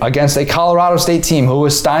defensively against a Colorado State team who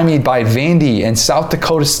was stymied by Vandy and South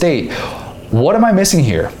Dakota State. What am I missing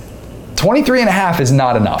here? 23.5 is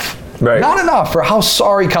not enough. Right. Not enough for how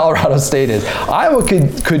sorry Colorado State is. Iowa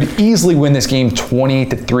could easily win this game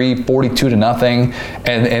 20-3, 42-0,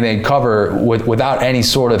 and they cover without any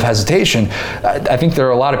sort of hesitation. I think there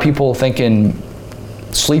are a lot of people thinking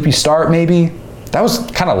sleepy start maybe. That was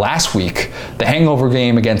kind of last week, the hangover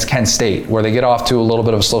game against Kent State, where they get off to a little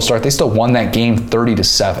bit of a slow start. They still won that game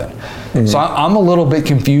 30-7. Mm-hmm. So I'm a little bit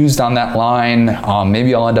confused on that line.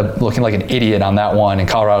 Maybe I'll end up looking like an idiot on that one, and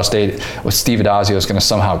Colorado State with Steve Addazio is going to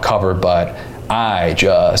somehow cover, but I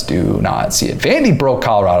just do not see it. Vandy broke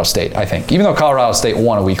Colorado State, I think, even though Colorado State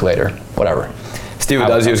won a week later. Whatever. Steve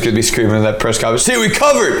Addazio is going to be screaming in that press conference, "See, we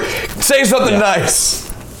covered! Say something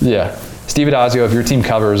nice!" Yeah. Steve Addazio, if your team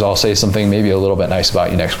covers, I'll say something maybe a little bit nice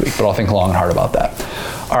about you next week, but I'll think long and hard about that.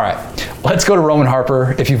 All right, let's go to Roman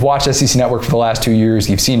Harper. If you've watched SEC Network for the last 2 years,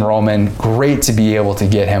 you've seen Roman. Great to be able to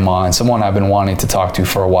get him on, someone I've been wanting to talk to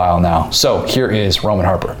for a while now. So here is Roman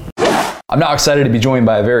Harper. I'm now excited to be joined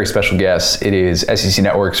by a very special guest. It is SEC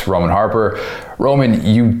Network's Roman Harper. Roman,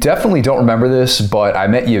 you definitely don't remember this, but I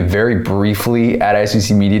met you very briefly at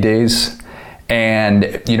SEC Media Days.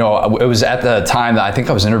 And, you know, it was at the time that I think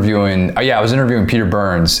I was interviewing Peter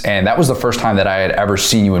Burns, and that was the first time that I had ever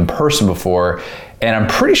seen you in person before. And I'm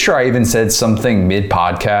pretty sure I even said something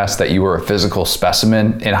mid-podcast that you were a physical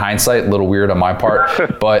specimen. In hindsight, a little weird on my part,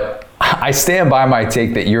 but I stand by my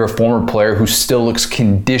take that you're a former player who still looks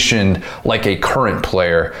conditioned like a current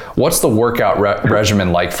player. What's the workout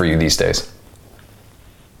regimen like for you these days?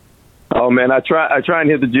 Oh, man, I try and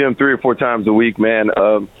hit the gym 3 or 4 times a week, man.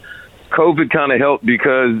 COVID kind of helped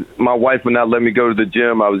because my wife would not let me go to the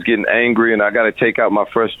gym. I was getting angry, and I got to take out my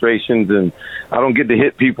frustrations, and I don't get to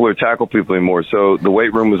hit people or tackle people anymore. So the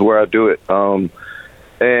weight room is where I do it.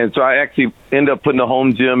 And so I actually end up putting a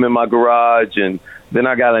home gym in my garage, and then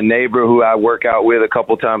I got a neighbor who I work out with a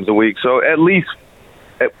couple times a week. So at least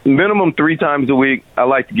at minimum 3 times a week. I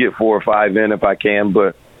like to get 4 or 5 in if I can,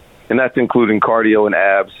 and that's including cardio and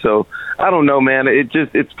abs. So I don't know, man.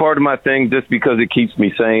 It's part of my thing just because it keeps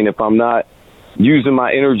me sane. If I'm not using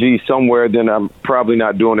my energy somewhere, then I'm probably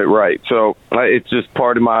not doing it right. So it's just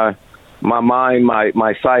part of my mind,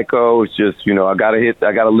 my psycho. It's just, you know, I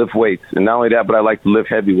gotta lift weights, and not only that, but I like to lift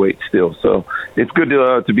heavy weights still. So it's good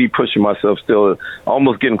to be pushing myself still,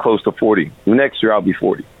 almost getting close to 40. Next year I'll be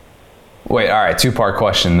 40. Wait, all right, 2-part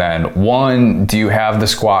question then. 1, do you have the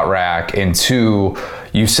squat rack? And 2,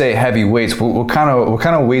 you say heavy weights. What kind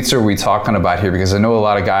of weights are we talking about here? Because I know a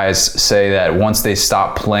lot of guys say that once they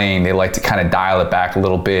stop playing, they like to kind of dial it back a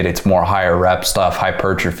little bit. It's more higher rep stuff,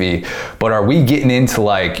 hypertrophy. But are we getting into,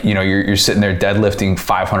 like, you know, you're sitting there deadlifting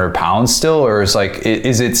 500 pounds still, or is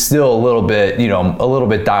it still a little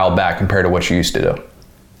bit dialed back compared to what you used to do?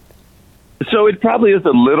 So it probably is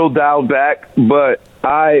a little dialed back, but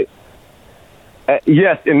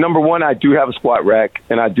yes, and number 1, I do have a squat rack,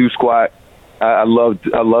 and I do squat. I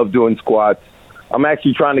love doing squats. I'm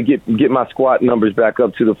actually trying to get my squat numbers back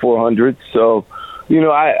up to the 400s. So, you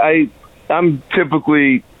know, I'm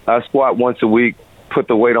typically I squat once a week, put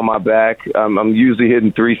the weight on my back. I'm usually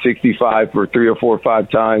hitting 365 for 3 or 4 or 5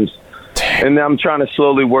 times, and then I'm trying to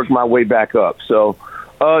slowly work my way back up. So,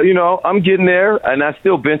 you know, I'm getting there, and I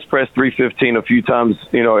still bench press 315 a few times,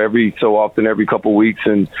 you know, every so often, every couple weeks,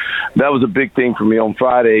 and that was a big thing for me on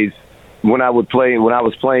Fridays when I was playing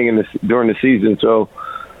during the season. So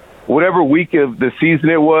whatever week of the season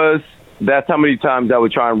it was, that's how many times I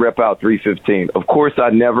would try and rep out 315. Of course,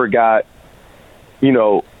 I never got, you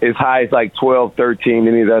know, as high as like 12, 13,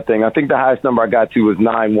 any of that thing. I think the highest number I got to was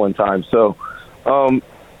 9 one time. So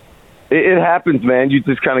it happens, man. You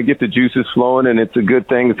just kind of get the juices flowing, and it's a good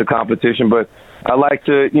thing. It's a competition. But I like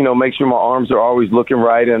to, you know, make sure my arms are always looking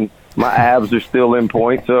right and my abs are still in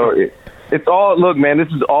point. So it's all, look, man, this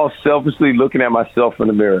is all selfishly looking at myself in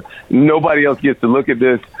the mirror. Nobody else gets to look at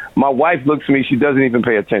this. My wife looks at me. She doesn't even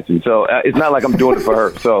pay attention. So it's not like I'm doing it for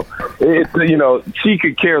her. So it's, you know, she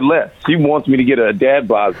could care less. She wants me to get a dad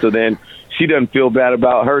bod, so then she doesn't feel bad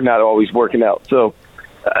about her not always working out. So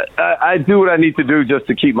I do what I need to do just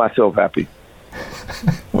to keep myself happy.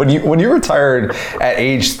 When you retired at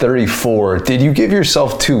age 34, did you give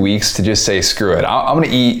yourself 2 weeks to just say, screw it, I'm going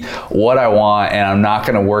to eat what I want and I'm not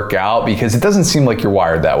going to work out? Because it doesn't seem like you're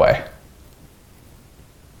wired that way.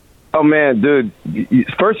 Oh man, dude.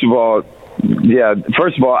 First of all,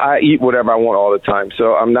 I eat whatever I want all the time.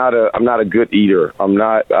 So I'm not a good eater.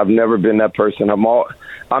 I've never been that person.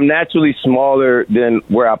 I'm naturally smaller than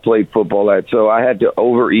where I played football at. So I had to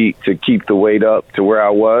overeat to keep the weight up to where I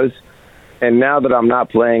was. And now that I'm not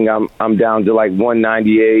playing, I'm down to like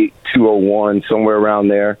 198, 201, somewhere around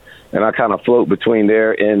there. And I kind of float between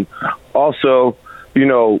there. And also, you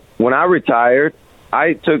know, when I retired,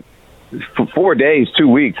 I took for 4 days, 2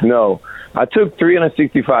 weeks. No, I took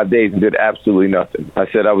 365 days and did absolutely nothing. I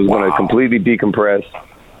said I was going to completely decompress.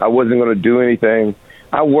 I wasn't going to do anything.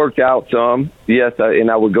 I worked out some, yes, and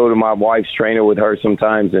I would go to my wife's trainer with her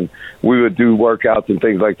sometimes, and we would do workouts and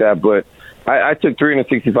things like that. But I took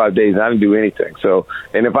 365 days, and I didn't do anything. So,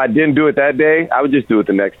 and if I didn't do it that day, I would just do it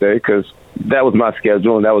the next day because that was my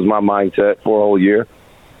schedule and that was my mindset for a whole year.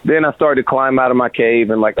 Then I started to climb out of my cave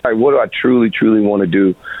and like, all right, what do I truly, truly want to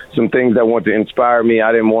do? Some things that want to inspire me.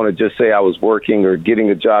 I didn't want to just say I was working or getting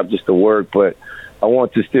a job just to work, but I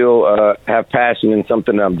want to still have passion in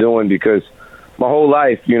something that I'm doing because my whole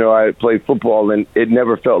life, you know, I played football and it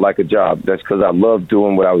never felt like a job. That's because I loved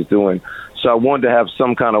doing what I was doing. So I wanted to have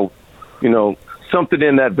some kind of, you know, something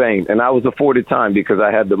in that vein. And I was afforded time because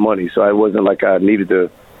I had the money. So I wasn't like I needed to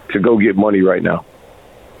go get money right now.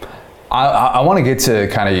 I want to get to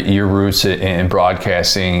kind of your roots in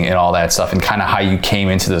broadcasting and all that stuff and kind of how you came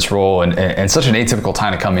into this role and such an atypical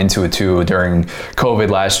time to come into it too during COVID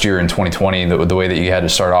last year in 2020, the way that you had to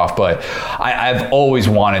start off. But I've always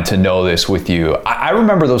wanted to know this with you. I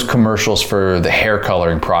remember those commercials for the hair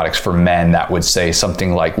coloring products for men that would say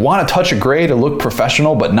something like, want a touch of gray to look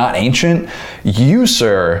professional but not ancient? You,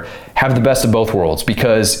 sir, have the best of both worlds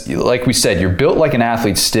because, like we said, you're built like an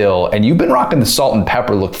athlete still, and you've been rocking the salt and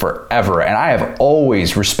pepper look forever, and I have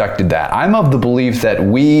always respected that. I'm of the belief that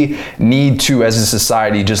we need to, as a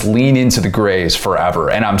society, just lean into the grays forever,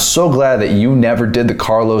 and I'm so glad that you never did the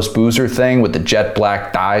Carlos Boozer thing with the jet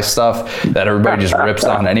black dye stuff that everybody just rips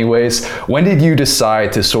on anyways. When did you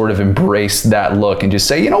decide to sort of embrace that look and just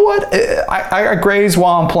say, you know what, I got grays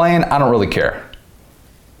while I'm playing, I don't really care?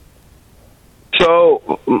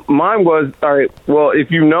 So mine was, all right, well, if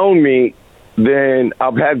you've known me, then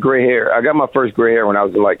I've had gray hair. I got my first gray hair when I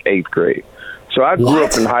was in like 8th grade. So I grew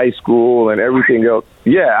up in high school and everything else.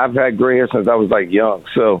 Yeah, I've had gray hair since I was like young.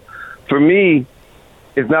 So for me,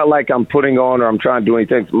 it's not like I'm putting on or I'm trying to do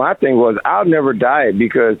anything. My thing was I'll never dye it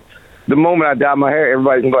because the moment I dye my hair,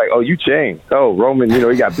 everybody's gonna be like, oh, you changed. Oh, Roman, you know,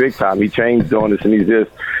 he got big time. He changed on this and he's this.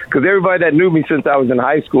 Because everybody that knew me since I was in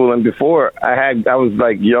high school and before, I was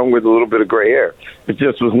like young with a little bit of gray hair. It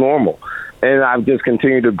just was normal. And I've just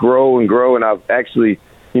continued to grow and grow, and I've actually,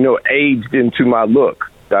 you know, aged into my look,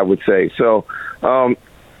 I would say. So, and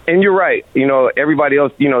you're right. You know, everybody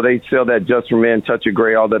else, you know, they sell that Just for Men, Touch of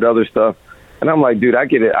Gray, all that other stuff. And I'm like, dude, I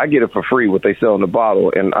get it for free, what they sell in the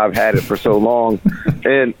bottle, and I've had it for so long.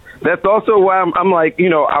 And that's also why I'm like, you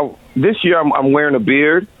know, this year I'm wearing a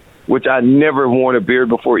beard, which I never worn a beard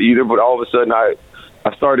before either, but all of a sudden I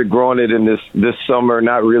started growing it in this summer,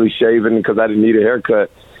 not really shaving because I didn't need a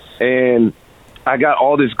haircut. And I got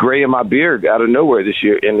all this gray in my beard out of nowhere this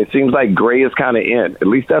year, and it seems like gray is kind of in. At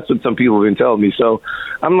least that's what some people have been telling me. So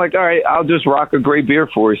I'm like, all right, I'll just rock a gray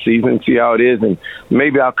beard for a season and see how it is, and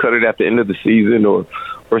maybe I'll cut it at the end of the season or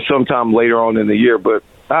sometime later on in the year. But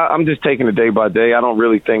I'm just taking it day by day. I don't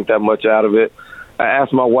really think that much out of it. I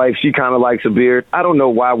asked my wife, she kind of likes a beard. I don't know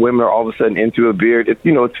why women are all of a sudden into a beard. It's,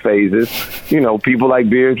 you know, it's phases. You know, people like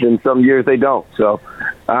beards and some years they don't. So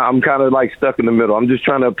I'm kind of like stuck in the middle. I'm just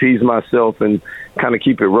trying to appease myself and kind of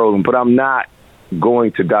keep it rolling. But I'm not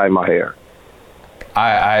going to dye my hair.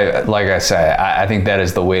 I like I said, I think that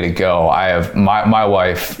is the way to go. I have my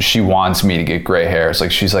wife, she wants me to get gray hair. It's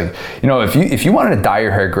like, she's like, you know, if you wanted to dye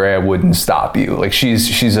your hair gray, I wouldn't stop you. Like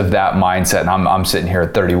she's of that mindset, and I'm sitting here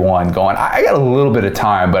at 31 going, I got a little bit of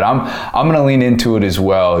time, but I'm going to lean into it as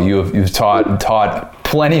well. You've taught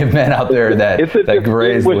plenty of men out there that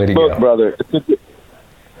gray is the way to go. Brother.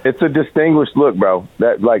 It's a distinguished look, bro.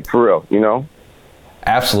 That, like, for real, you know?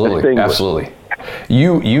 Absolutely.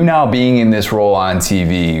 You now being in this role on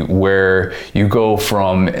TV where you go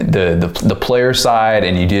from the player side,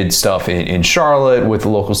 and you did stuff in Charlotte with the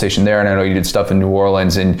local station there, and I know you did stuff in New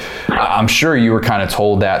Orleans, and I'm sure you were kind of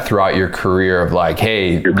told that throughout your career of like,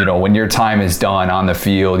 hey, you know, when your time is done on the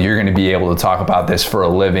field, you're going to be able to talk about this for a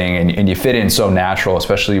living, and you fit in so natural,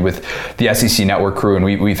 especially with the SEC Network crew, and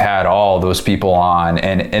we've had all those people on,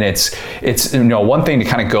 and it's you know, one thing to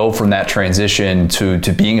kind of go from that transition to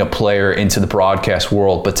being a player into the broadcast broadcast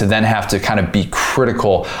world, but to then have to kind of be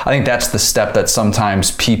critical, I think that's the step that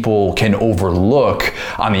sometimes people can overlook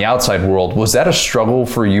on the outside world. Was that a struggle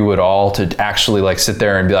for you at all to actually like sit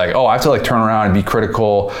there and be like, oh, I have to like turn around and be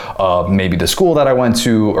critical of maybe the school that I went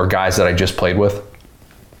to or guys that I just played with?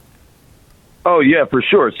 Oh, yeah, for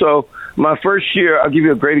sure. So my first year, I'll give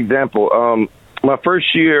you a great example. My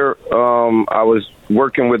first year, I was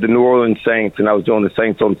working with the New Orleans Saints, and I was doing the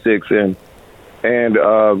Saints on 6, and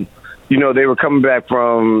you know, they were coming back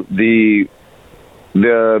from the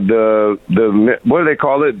what do they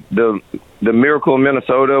call it? The Miracle in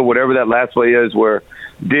Minnesota, whatever that last play is, where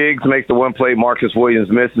Diggs makes the one play, Marcus Williams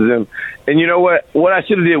misses him. And you know what? What I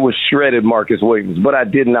should have did was shredded Marcus Williams, but I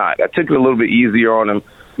did not. I took it a little bit easier on him.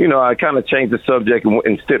 You know, I kind of changed the subject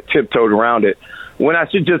and tiptoed around it, when I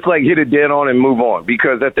should just like hit it dead on and move on.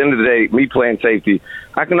 Because at the end of the day, me playing safety,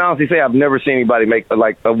 I can honestly say I've never seen anybody make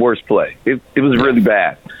like a worse play. It was really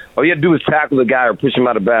bad. All you had to do was tackle the guy or push him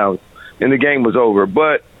out of bounds, and the game was over.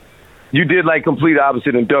 But you did like complete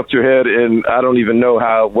opposite and ducked your head, and I don't even know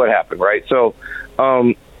what happened, right? So,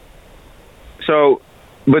 but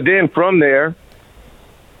then from there,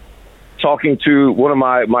 talking to one of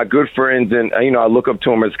my good friends, and you know, I look up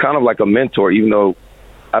to him as kind of like a mentor, even though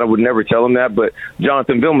I would never tell him that. But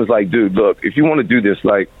Jonathan Vilma's like, dude, look, if you want to do this,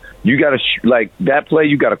 like, you got to like that play,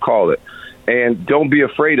 you got to call it, and don't be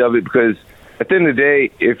afraid of it, because at the end of the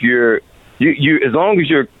day, if you as long as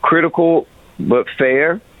you're critical but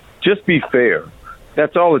fair, just be fair.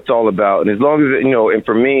 That's all it's all about. And as long as, you know, and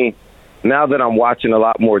for me, now that I'm watching a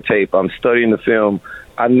lot more tape, I'm studying the film,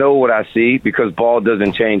 I know what I see, because ball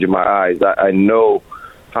doesn't change in my eyes. I know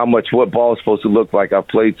what ball is supposed to look like. I've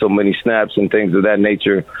played so many snaps and things of that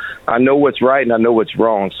nature. I know what's right and I know what's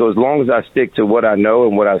wrong. So as long as I stick to what I know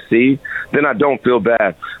and what I see, then I don't feel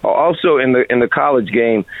bad. Also in the college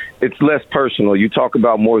game, it's less personal. You talk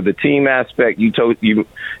about more of the team aspect. You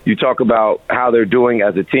talk about how they're doing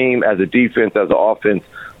as a team, as a defense, as an offense.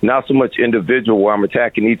 Not so much individual, where I'm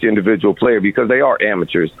attacking each individual player, because they are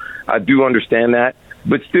amateurs. I do understand that.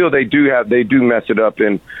 But still, they do mess it up,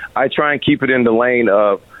 and I try and keep it in the lane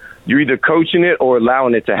of you're either coaching it or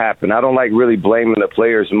allowing it to happen. I don't like really blaming the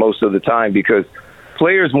players most of the time, because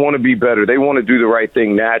players want to be better. They want to do the right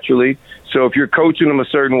thing naturally. So if you're coaching them a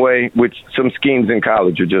certain way, which some schemes in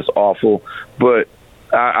college are just awful, but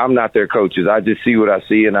I'm not their coaches. I just see what I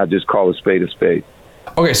see, and I just call a spade a spade.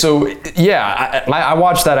 Okay, so yeah, I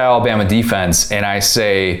watched that Alabama defense, and I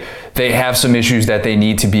say they have some issues that they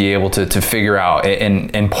need to be able to figure out.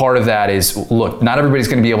 And part of that is, look, not everybody's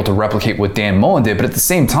going to be able to replicate what Dan Mullen did, but at the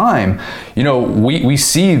same time, you know, we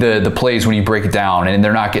see the plays when you break it down, and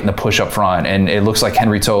they're not getting the push up front, and it looks like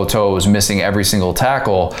Henry To'oTo'o is missing every single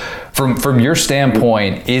tackle. From your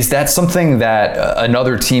standpoint, is that something that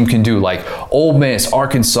another team can do, like Ole Miss,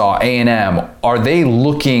 Arkansas, A&M? Are they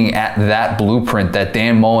looking at that blueprint that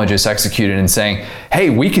Dan Mullen just executed and saying, hey,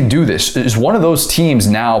 we can do this? Is one of those teams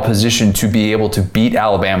now positioned to be able to beat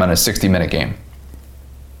Alabama in a 60-minute game?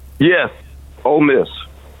 Yes, Ole Miss.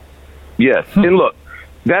 Yes. And look,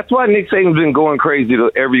 that's why Nick Saban's been going crazy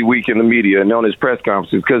every week in the media and on his press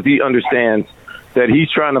conferences, because he understands that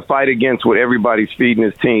he's trying to fight against what everybody's feeding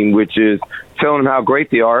his team, which is telling him how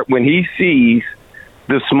great they are when he sees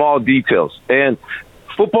the small details. And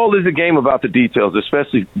football is a game about the details,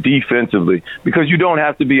 especially defensively, because you don't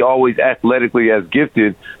have to be always athletically as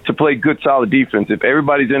gifted to play good, solid defense. If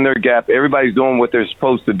everybody's in their gap, everybody's doing what they're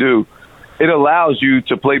supposed to do, it allows you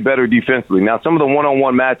to play better defensively. Now, some of the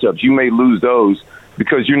one-on-one matchups, you may lose those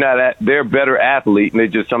because they're better athlete, and they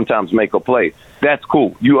just sometimes make a play. That's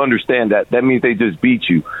cool. You understand that. That means they just beat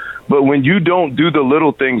you. But when you don't do the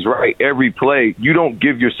little things right every play, you don't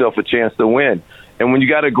give yourself a chance to win. And when you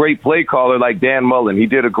got a great play caller like Dan Mullen, he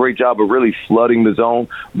did a great job of really flooding the zone,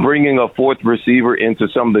 bringing a fourth receiver into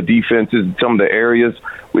some of the defenses, some of the areas,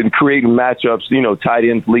 and creating matchups, you know, tight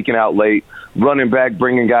ends leaking out late, running back,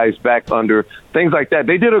 bringing guys back under, things like that.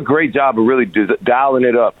 They did a great job of really dialing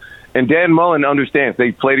it up. And Dan Mullen understands.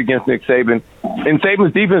 They played against Nick Saban, and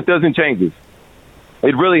Saban's defense doesn't change it.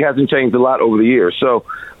 It really hasn't changed a lot over the years. So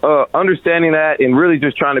understanding that and really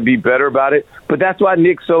just trying to be better about it. But that's why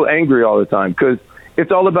Nick's so angry all the time, because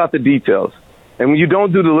it's all about the details. And when you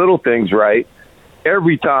don't do the little things right,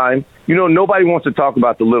 every time, you know, nobody wants to talk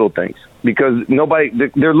about the little things, because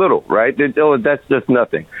they're little, right? That's just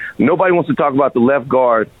nothing. Nobody wants to talk about the left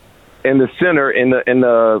guard and the center in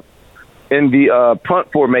the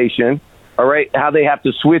punt formation, all right, how they have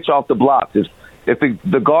to switch off the blocks. If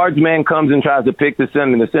the guards man comes and tries to pick the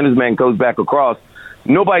center and the center's man goes back across,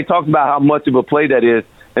 nobody talks about how much of a play that is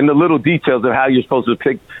and the little details of how you're supposed to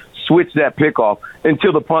switch that pick off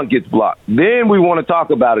until the punt gets blocked. Then we want to talk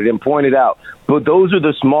about it and point it out. But those are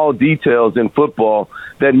the small details in football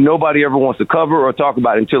that nobody ever wants to cover or talk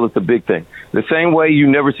about until it's a big thing. The same way you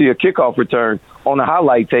never see a kickoff return on a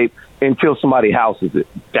highlight tape until somebody houses it.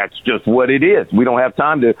 That's just what it is. We don't have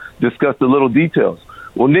time to discuss the little details.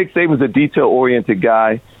 Well, Nick Saban's a detail-oriented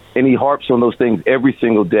guy, and he harps on those things every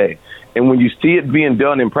single day. And when you see it being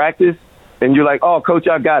done in practice, and you're like, oh, Coach,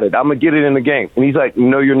 I got it. I'm going to get it in the game. And he's like,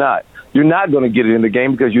 no, you're not. You're not going to get it in the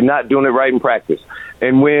game because you're not doing it right in practice.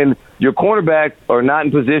 And when your cornerbacks are not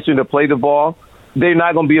in position to play the ball, they're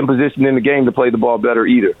not going to be in position in the game to play the ball better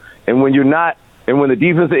either. And when you're not, and when the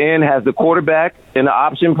defensive end has the quarterback in the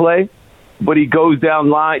option play, but he goes down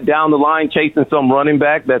the line chasing some running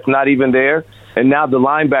back that's not even there, and now the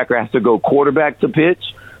linebacker has to go quarterback to pitch,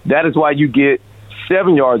 that is why you get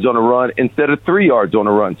 7 yards on a run instead of 3 yards on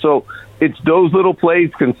a run. So it's those little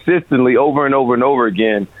plays consistently over and over and over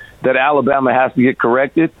again that Alabama has to get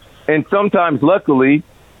corrected. And sometimes, luckily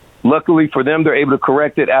for them, they're able to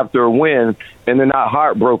correct it after a win, and they're not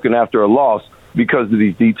heartbroken after a loss because of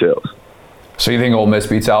these details. So you think Ole Miss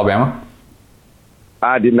beats Alabama?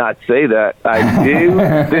 I did not say that. I do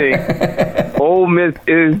think Ole Miss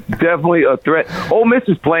is definitely a threat. Ole Miss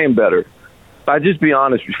is playing better. I'll just be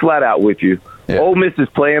honest, flat out with you. Yeah. Ole Miss is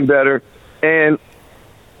playing better, and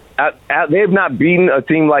they have not beaten a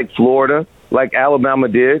team like Florida, like Alabama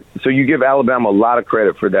did. So you give Alabama a lot of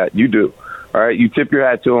credit for that. You do. All right, you tip your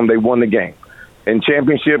hat to them. They won the game. And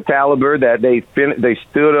championship caliber that they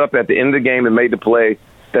stood up at the end of the game and made the play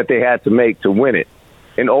that they had to make to win it.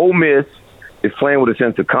 And Ole Miss is playing with a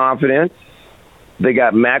sense of confidence. They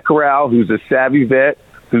got Matt Corral, who's a savvy vet,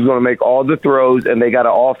 who's going to make all the throws, and they got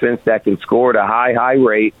an offense that can score at a high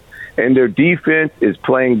rate, and their defense is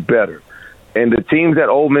playing better. And the teams that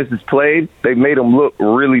Ole Miss has played, they've made them look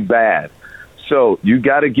really bad. So you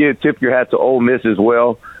got to tip your hat to Ole Miss as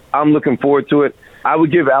well. I'm looking forward to it. I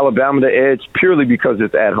would give Alabama the edge purely because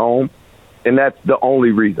it's at home, and that's the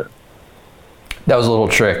only reason. That was a little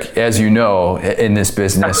trick, as you know, in this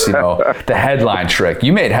business, the headline trick.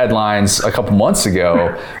 You made headlines a couple months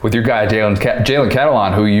ago with your guy, Jalen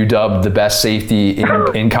Catalon, who you dubbed the best safety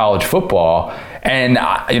in college football. And,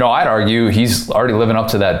 I'd argue he's already living up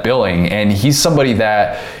to that billing. And he's somebody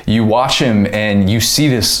that you watch him and you see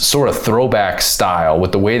this sort of throwback style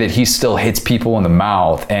with the way that he still hits people in the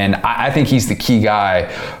mouth. And I think he's the key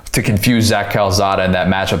guy to confuse Zach Calzada in that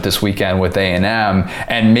matchup this weekend with A&M.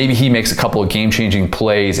 And maybe he makes a couple of game-changing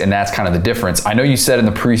plays, and that's kind of the difference. I know you said in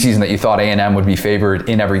the preseason that you thought A&M would be favored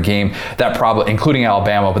in every game, that probably, including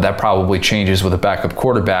Alabama, but that probably changes with a backup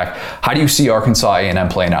quarterback. How do you see Arkansas A&M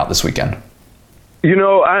playing out this weekend?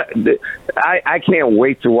 I can't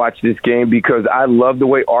wait to watch this game because I love the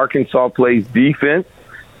way Arkansas plays defense.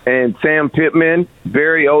 And Sam Pittman,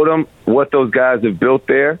 Barry Odom, what those guys have built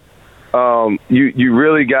there. You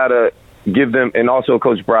really got to give them, and also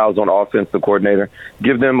Coach Browse on offense, the coordinator,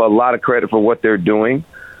 give them a lot of credit for what they're doing.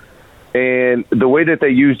 And the way that they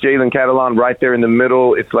use Jalen Catalon right there in the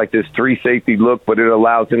middle, it's like this 3-safety look, but it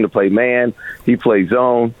allows him to play man. He plays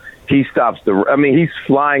zone. He stops he's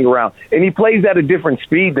flying around. And he plays at a different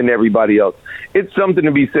speed than everybody else. It's something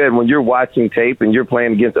to be said when you're watching tape and you're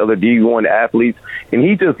playing against other D1 athletes, and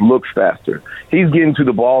he just looks faster. He's getting to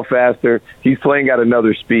the ball faster. He's playing at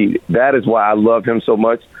another speed. That is why I love him so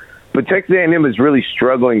much. But Texas A&M is really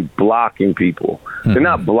struggling blocking people. Mm-hmm. They're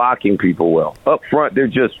not blocking people well. Up front, they're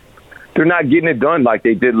not getting it done like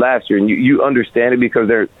they did last year. And you understand it because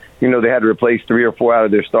they had to replace 3 or 4 out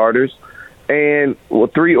of their starters. And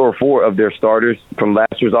 3 or 4 of their starters from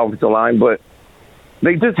last year's offensive line, but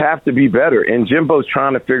they just have to be better. And Jimbo's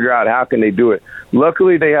trying to figure out how can they do it.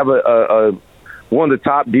 Luckily, they have one of the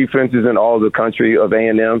top defenses in all of the country of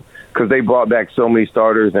A&M because they brought back so many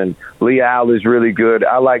starters. And Lee Al is really good.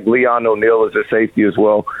 I like Leon O'Neal as a safety as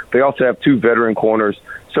well. They also have 2 veteran corners.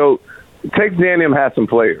 So Texas A&M has some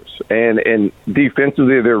players, and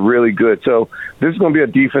defensively they're really good. So this is going to be a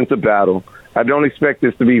defensive battle. I don't expect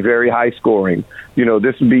this to be very high scoring.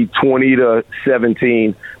 This would be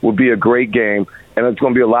 20-17 would be a great game, and it's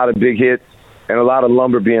going to be a lot of big hits and a lot of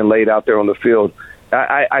lumber being laid out there on the field.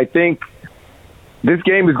 I think this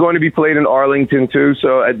game is going to be played in Arlington too,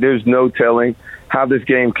 so there's no telling how this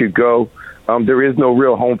game could go. There is no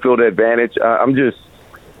real home field advantage.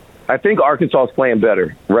 I think Arkansas is playing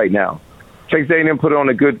better right now. Texas A&M put on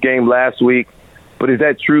a good game last week, but is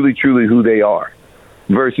that truly who they are?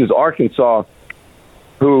 Versus Arkansas,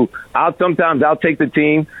 who I'll take the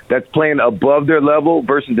team that's playing above their level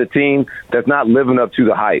versus the team that's not living up to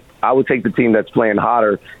the hype. I would take the team that's playing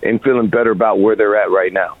hotter and feeling better about where they're at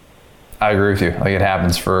right now. I agree with you. Like, it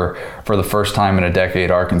happens for the first time in a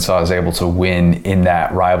decade. Arkansas is able to win in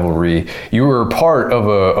that rivalry. You were part of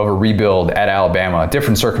a rebuild at Alabama,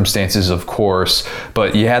 different circumstances, of course,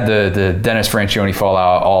 but you had the Dennis Franchione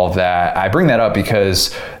fallout, all of that. I bring that up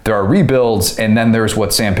because there are rebuilds, and then there's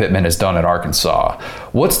what Sam Pittman has done at Arkansas.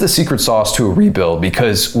 What's the secret sauce to a rebuild?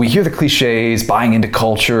 Because we hear the cliches, buying into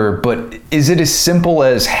culture, but is it as simple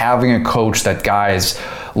as having a coach that guys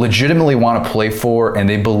legitimately want to play for and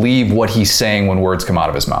they believe what he's saying when words come out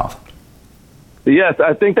of his mouth? Yes,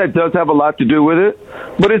 I think that does have a lot to do with it,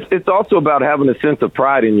 but it's also about having a sense of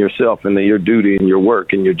pride in yourself and your duty and your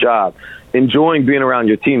work and your job, enjoying being around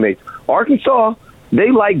your teammates. Arkansas,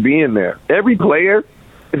 they like being there. Every player,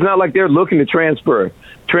 it's not like they're looking to transfer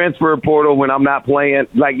portal when I'm not playing.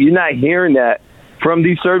 Like, you're not hearing that from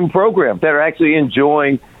these certain programs that are actually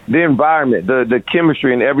enjoying the environment, the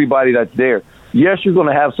chemistry, and everybody that's there. Yes, you're going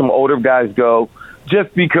to have some older guys go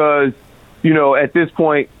just because, at this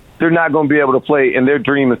point, they're not going to be able to play, and their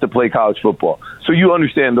dream is to play college football. So you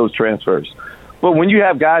understand those transfers. But when you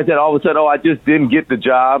have guys that all of a sudden, I just didn't get the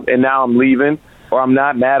job, and now I'm leaving, or I'm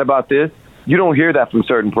not mad about this, you don't hear that from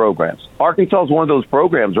certain programs. Arkansas is one of those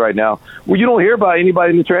programs right now where you don't hear about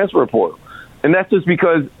anybody in the transfer portal. And that's just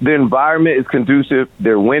because the environment is conducive.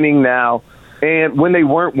 They're winning now. And when they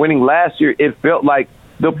weren't winning last year, it felt like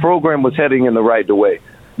the program was heading in the right way.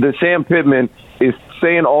 The Sam Pittman is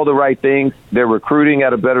saying all the right things. They're recruiting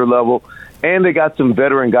at a better level, and they got some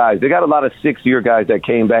veteran guys. They got a lot of six-year guys that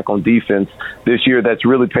came back on defense this year that's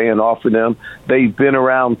really paying off for them. They've been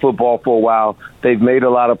around football for a while. They've made a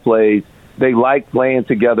lot of plays. They like playing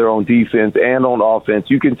together on defense and on offense.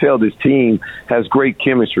 You can tell this team has great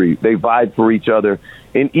chemistry. They vibe for each other.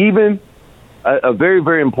 And even a very,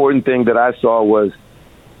 very important thing that I saw was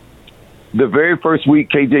the very first week,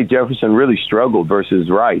 KJ Jefferson really struggled versus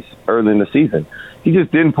Rice early in the season. He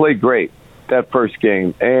just didn't play great that first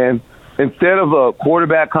game. And instead of a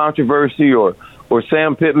quarterback controversy or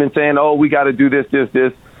Sam Pittman saying, oh, we got to do this,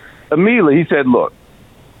 immediately he said, look,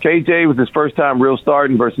 KJ was his first time real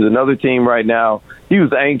starting versus another team right now. He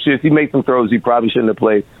was anxious. He made some throws he probably shouldn't have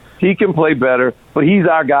played. He can play better, but he's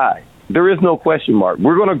our guy. There is no question mark.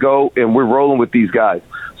 We're going to go, and we're rolling with these guys.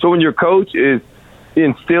 So when your coach is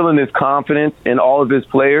instilling this confidence in all of his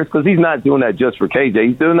players, because he's not doing that just for KJ.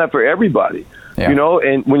 He's doing that for everybody,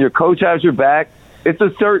 and when your coach has your back, it's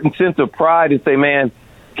a certain sense of pride to say, man,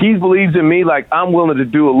 he believes in me. Like, I'm willing to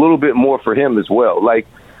do a little bit more for him as well. Like,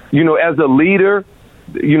 as a leader,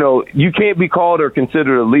 you can't be called or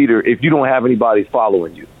considered a leader if you don't have anybody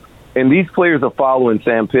following you. And these players are following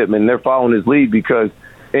Sam Pittman. They're following his lead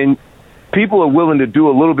and people are willing to do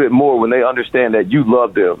a little bit more when they understand that you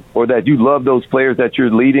love them or that you love those players that you're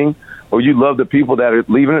leading or you love the people that are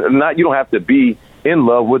leaving. Not, you don't have to be in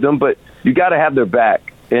love with them, but you got to have their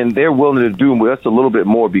back, and they're willing to do just a little bit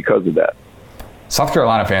more because of that. South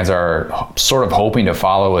Carolina fans are sort of hoping to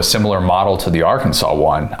follow a similar model to the Arkansas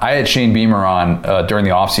one. I had Shane Beamer on during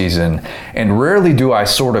the offseason, and rarely do I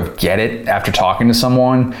sort of get it after talking to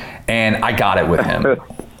someone, and I got it with him.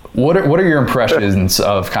 What are your impressions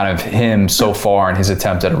of kind of him so far in his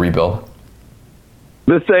attempt at a rebuild?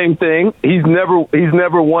 The same thing. He's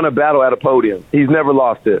never won a battle at a podium. He's never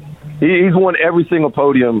lost it. He's won every single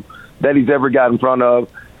podium that he's ever got in front of.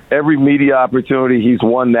 Every media opportunity, he's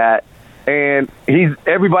won that. And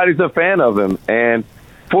everybody's a fan of him. And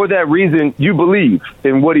for that reason, you believe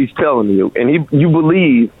in what he's telling you. And you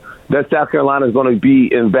believe that South Carolina is going to be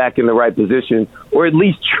back in the right position, or at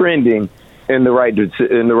least trending in the right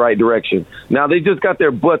direction. Now, they just got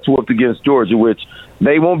their butts whooped against Georgia, which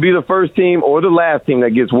they won't be the first team or the last team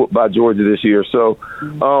that gets whooped by Georgia this year. So,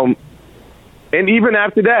 and even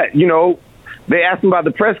after that, they asked him about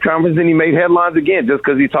the press conference, and he made headlines again just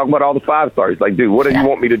because he's talking about all the 5-stars. Like, dude, what do you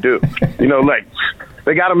want me to do? Like,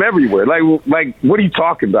 they got him everywhere. Like, what are you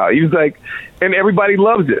talking about? He was like, and everybody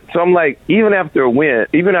loves it. So I'm like, even after a win,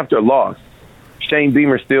 even after a loss, Shane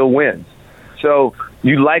Beamer still wins. So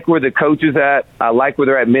you like where the coach is at. I like where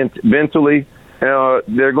they're at mentally.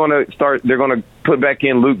 They're going to put back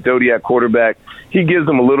in Luke Doty at quarterback. He gives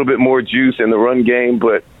them a little bit more juice in the run game,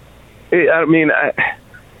 but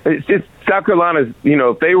it's South Carolina's,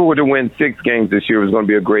 if they were to win 6 games this year, it was going to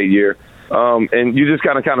be a great year. And you just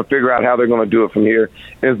got to kind of figure out how they're going to do it from here.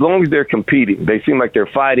 And as long as they're competing, they seem like they're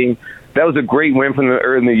fighting. That was a great win from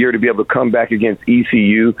early in the year to be able to come back against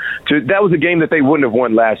ECU. That was a game that they wouldn't have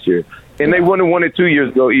won last year. And they wouldn't have won it 2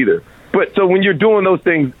 years ago either. But so when you're doing those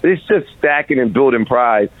things, it's just stacking and building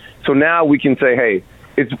pride. So now we can say, hey,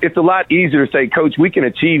 it's a lot easier to say, Coach, we can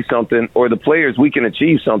achieve something, or the players, we can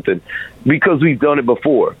achieve something because we've done it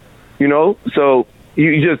before. So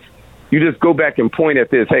you just You just go back and point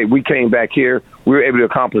at this. Hey, we came back here. We were able to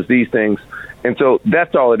accomplish these things. And so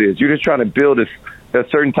that's all it is. You're just trying to build a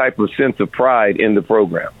certain type of sense of pride in the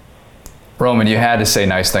program. Roman, you had to say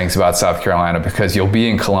nice things about South Carolina because you'll be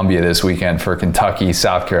in Columbia this weekend for Kentucky,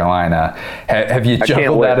 South Carolina. Have you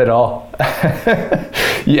juggled that at all?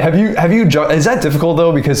 Have you? Is that difficult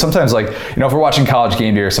though? Because sometimes, like, if we're watching College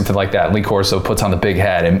Game Day or something like that, Lee Corso puts on the big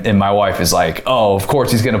head, and my wife is like, "Oh, of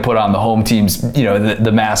course he's going to put on the home team's,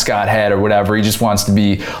 the mascot head or whatever. He just wants to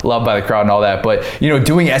be loved by the crowd and all that." But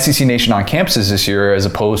doing SEC Nation on campuses this year, as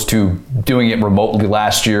opposed to doing it remotely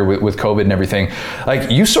last year with COVID and everything, like,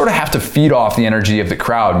 you sort of have to feed off the energy of the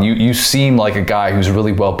crowd, and you seem like a guy who's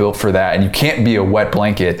really well built for that, and you can't be a wet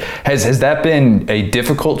blanket. Has that been a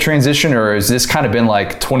difficult transition, or has this kind of been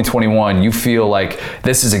like 2021? You feel like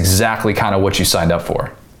this is exactly kind of what you signed up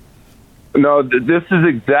for? No, this is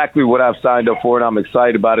exactly what I've signed up for, and I'm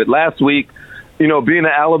excited about it. Last week, being an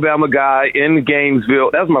Alabama guy in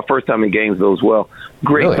Gainesville, that was my first time in Gainesville as well.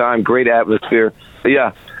 Great Really? time, great atmosphere.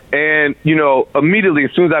 Yeah. And, immediately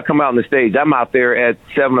as soon as I come out on the stage, I'm out there at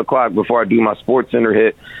 7 o'clock before I do my Sports Center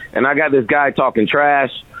hit. And I got this guy talking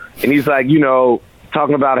trash, and he's like,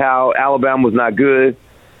 talking about how Alabama's not good.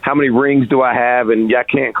 How many rings do I have? And I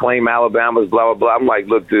can't claim Alabama's blah, blah, blah. I'm like,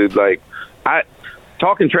 look, dude, like,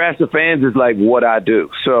 talking trash to fans is like what I do.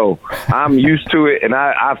 So I'm used to it, and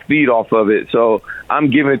I feed off of it. So I'm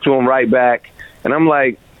giving it to him right back. And I'm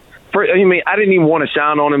like, I didn't even want to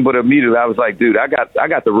shine on him, but immediately I was like, dude, I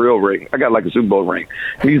got the real ring. I got like a Super Bowl ring.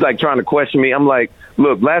 And he's like trying to question me. I'm like,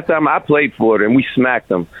 look, last time I played Florida and we smacked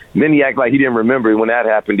them. And then he acted like he didn't remember when that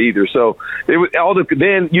happened either. So it was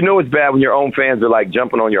then it's bad when your own fans are like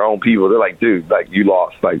jumping on your own people. They're like, dude, like, you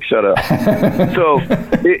lost, like, shut up. So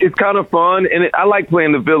it's kind of fun, and I like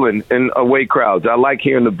playing the villain in away crowds. I like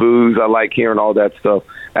hearing the boos. I like hearing all that stuff.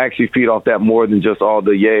 I actually feed off that more than just all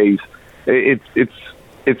the yays.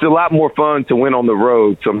 It's a lot more fun to win on the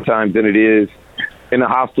road sometimes than it is in a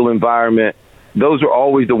hostile environment. Those are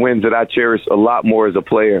always the wins that I cherish a lot more as a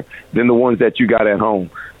player than the ones that you got at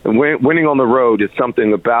home. And winning on the road is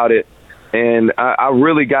something about it. And I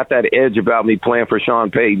really got that edge about me playing for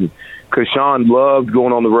Sean Payton, because Sean loved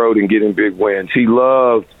going on the road and getting big wins. He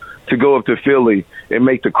loved to go up to Philly and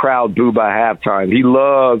make the crowd boo by halftime. He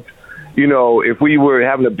loved, if we were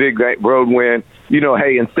having a big road win,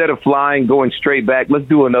 hey, instead of flying, going straight back, let's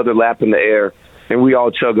do another lap in the air and we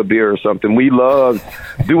all chug a beer or something. We loved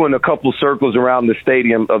doing a couple circles around the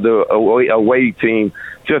stadium of the away team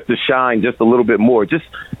just to shine just a little bit more. Just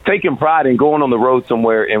taking pride in going on the road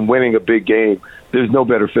somewhere and winning a big game. There's no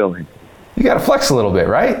better feeling. You got to flex a little bit,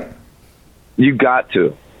 right? You got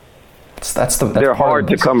to. They're hard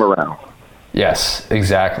to come around. Yes,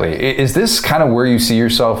 exactly. Is this kind of where you see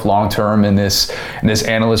yourself long term in this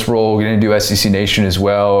analyst role, getting to do SEC Nation as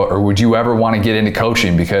well, or would you ever want to get into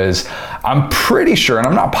coaching? Because I'm pretty sure, and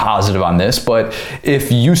I'm not positive on this, but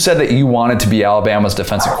if you said that you wanted to be Alabama's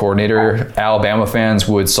defensive coordinator, Alabama fans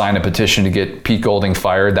would sign a petition to get Pete Golding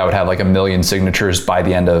fired. That would have like 1 million signatures by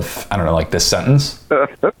the end of, I don't know, like this sentence.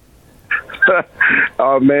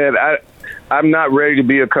 Oh man, I'm not ready to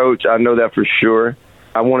be a coach. I know that for sure.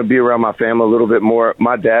 I want to be around my family a little bit more.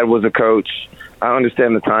 My dad was a coach. I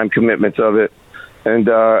understand the time commitments of it. And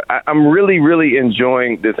I'm really, really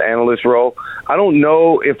enjoying this analyst role. I don't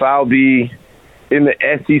know if I'll be in the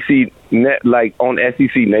SEC net, like on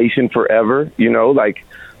SEC Nation forever, like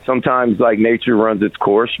sometimes like nature runs its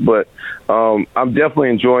course, but I'm definitely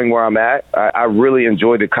enjoying where I'm at. I really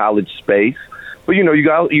enjoy the college space. But, you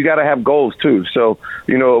got to have goals too. So,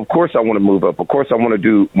 of course I want to move up. Of course I want to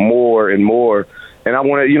do more and more. And I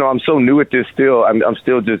want to, I'm so new at this still. I'm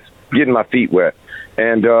still just getting my feet wet.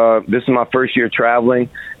 And this is my first year traveling,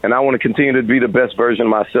 and I want to continue to be the best version of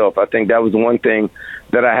myself. I think that was the one thing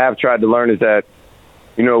that I have tried to learn is that,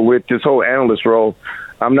 with this whole analyst role,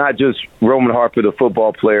 I'm not just Roman Harper, the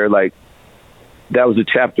football player. Like, that was a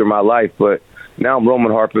chapter of my life, but now I'm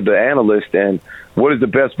Roman Harper, the analyst. And what is the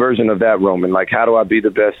best version of that, Roman? Like, how do I be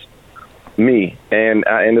the best me? And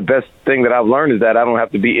the best thing that I've learned is that I don't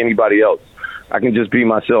have to be anybody else. I can just be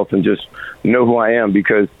myself and just know who I am,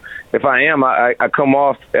 because if I am, I come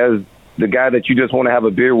off as the guy that you just want to have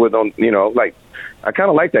a beer with on, like, I kind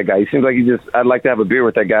of like that guy. He seems like I'd like to have a beer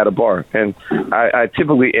with that guy at a bar. And I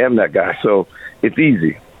typically am that guy. So it's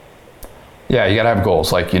easy. Yeah, you got to have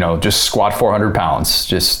goals, like, just squat 400 pounds.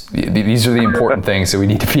 Just these are the important things that we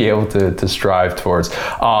need to be able to strive towards.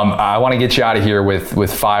 I want to get you out of here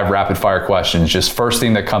with 5 rapid fire questions. Just first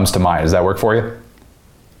thing that comes to mind. Does that work for you?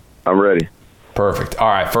 I'm ready. Perfect. All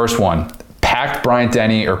right, first one. Packed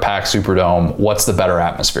Bryant-Denny or packed Superdome, what's the better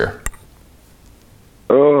atmosphere?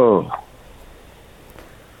 Oh.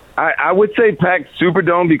 I would say pack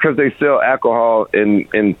Superdome because they sell alcohol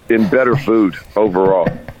and better food overall.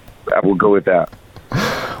 I will go with that.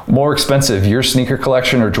 More expensive, your sneaker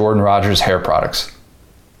collection or Jordan Rodgers hair products?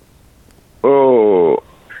 Oh,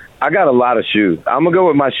 I got a lot of shoes. I'm going to go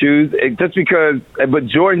with my shoes just because, but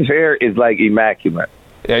Jordan's hair is like immaculate.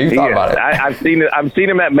 Yeah, you thought about it. I've seen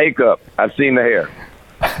him at makeup. I've seen the hair.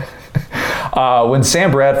 When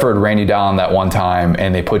Sam Bradford ran you down that one time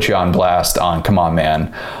and they put you on blast on Come On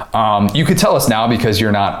Man, you could tell us now because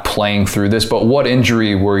you're not playing through this, but what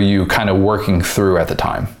injury were you kind of working through at the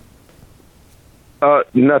time?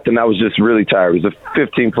 Nothing. I was just really tired. It was a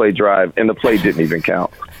 15-play drive, and the play didn't even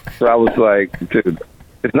count. So I was like, dude,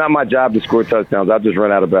 it's not my job to score touchdowns. I'll just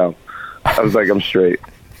run out of bounds. I was like, I'm straight.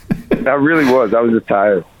 I really was. I was just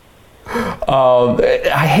tired.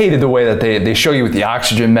 I hated the way that they show you with the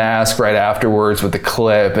oxygen mask right afterwards with the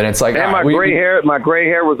clip, and it's like, and my gray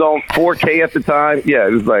hair was on 4K at the time. Yeah,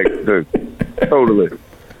 it was like, dude, totally.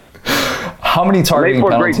 How many targeting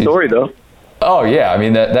penalties? Great story though. Oh yeah, I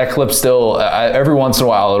mean that clip still every once in a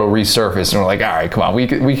while it'll resurface, and we're like, all right, come on, we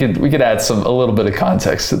could add a little bit of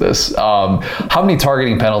context to this. How many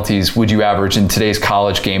targeting penalties would you average in today's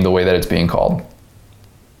college game the way that it's being called?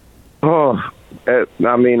 Oh,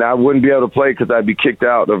 I mean, I wouldn't be able to play because I'd be kicked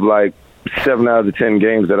out of like 7 out of the 10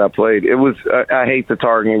 games that I played. It was I hate the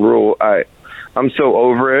targeting rule. I'm so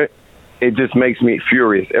over it. It just makes me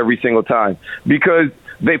furious every single time because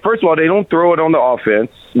first of all, they don't throw it on the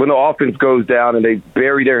offense. When the offense goes down and they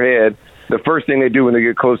bury their head, the first thing they do when they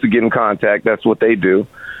get close to getting contact, that's what they do.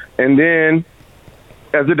 And then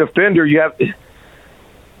as a defender,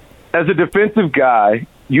 as a defensive guy,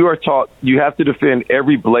 you are taught you have to defend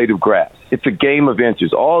every blade of grass. It's a game of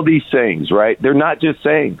inches. All these sayings, right? They're not just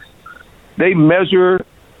sayings. They measure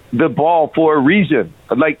the ball for a reason.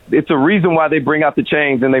 Like, it's a reason why they bring out the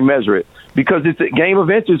chains and they measure it because it's a game of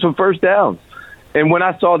inches for first downs. And when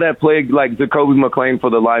I saw that play, like Jacoby McClain for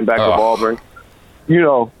the linebacker of Auburn,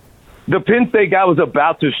 the Penn State guy was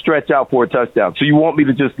about to stretch out for a touchdown. So you want me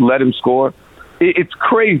to just let him score? It's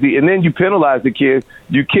crazy. And then you penalize the kid.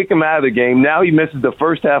 You kick him out of the game. Now he misses the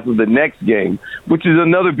first half of the next game, which is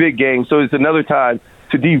another big game. So it's another time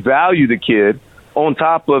to devalue the kid on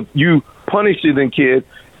top of you punishing the kid.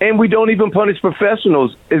 And we don't even punish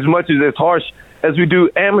professionals as much as harsh as we do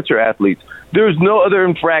amateur athletes. There's no other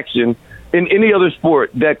infraction in any other sport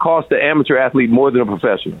that costs the amateur athlete more than a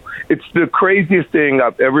professional. It's the craziest thing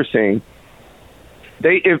I've ever seen.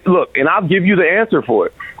 Look, and I'll give you the answer for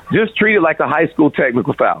it. Just treat it like a high school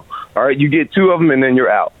technical foul. All right, you get 2 of them and then you're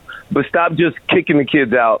out. But stop just kicking the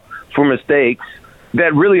kids out for mistakes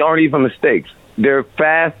that really aren't even mistakes. They're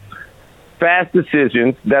fast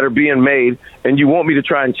decisions that are being made, and you want me to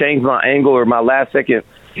try and change my angle or my last second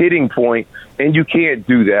hitting point, and you can't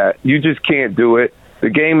do that. You just can't do it. The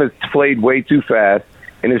game is played way too fast,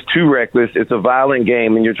 and it's too reckless. It's a violent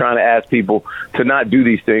game, and you're trying to ask people to not do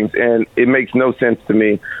these things, and it makes no sense to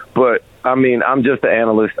me. But, I mean, I'm just an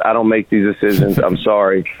analyst. I don't make these decisions. I'm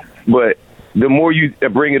sorry. But the more you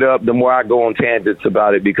bring it up, the more I go on tangents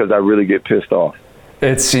about it because I really get pissed off.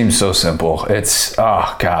 It seems so simple. It's,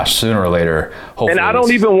 oh, gosh, sooner or later. Hopefully, and I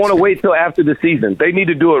don't even want to wait till after the season. They need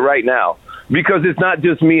to do it right now because it's not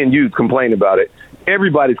just me and you complaining about it.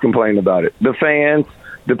 Everybody's complaining about it. The fans,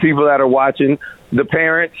 the people that are watching, the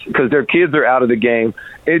parents, because their kids are out of the game.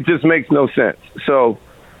 It just makes no sense. So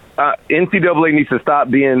NCAA needs to stop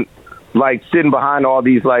being, like, sitting behind all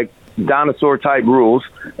these, like, dinosaur-type rules.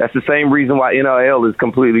 That's the same reason why NIL is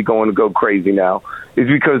completely going to go crazy now. It's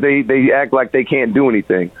because they act like they can't do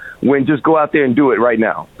anything. When just go out there and do it right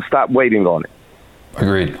now. Stop waiting on it.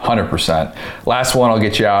 Agreed, 100%. Last one I'll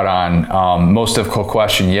get you out on. Most difficult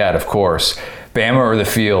question yet, of course. Bama or the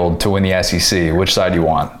field to win the SEC? Which side do you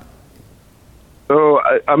want? Oh,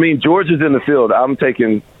 I mean, Georgia's in the field. I'm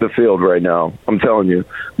taking the field right now. I'm telling you.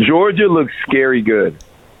 Georgia looks scary good.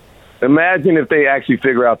 Imagine if they actually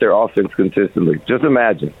figure out their offense consistently. Just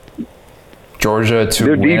imagine. Georgia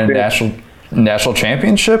to win a national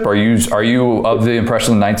championship? Are you of the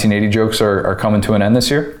impression the 1980 jokes are coming to an end this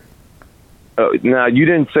year? No, you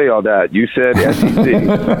didn't say all that. You said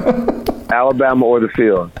SEC, Alabama or the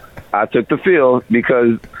field. I took the field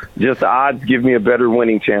because just the odds give me a better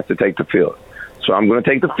winning chance to take the field. So I'm going to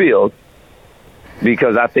take the field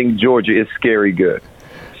because I think Georgia is scary good.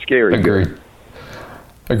 Scary good.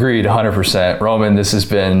 Agreed, 100%. Roman, this has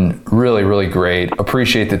been really, really great.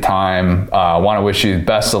 Appreciate the time. I want to wish you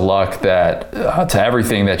best of luck to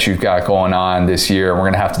everything that you've got going on this year. We're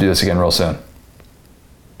going to have to do this again real soon.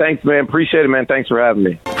 Thanks, man. Appreciate it, man. Thanks for having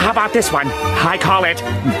me. How about this one? I call it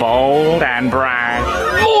bold and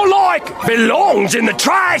brash. More like belongs in the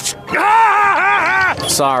trash.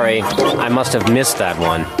 Sorry, I must have missed that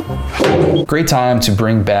one. Great time to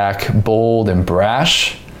bring back Bold and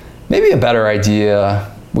Brash. Maybe a better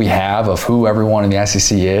idea we have of who everyone in the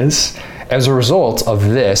SEC is as a result of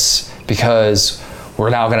this, because we're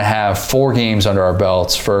now going to have 4 games under our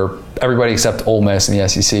belts for everybody except Ole Miss in the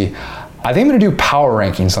SEC. I think I'm going to do power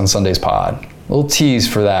rankings on Sunday's pod. A little tease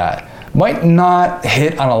for that. Might not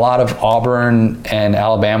hit on a lot of Auburn and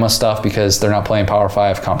Alabama stuff because they're not playing Power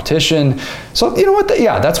 5 competition. So you know what?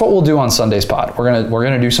 That's what we'll do on Sunday's pod. We're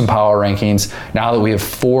gonna do some power rankings now that we have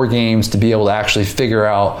 4 games to be able to actually figure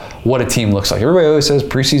out what a team looks like. Everybody always says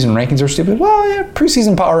preseason rankings are stupid. Well, yeah,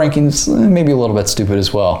 preseason power rankings maybe a little bit stupid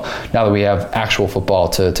as well. Now that we have actual football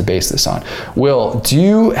to base this on. Will, do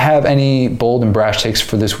you have any Bold and Brash takes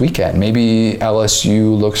for this weekend? Maybe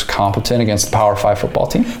LSU looks competent against the Power 5 football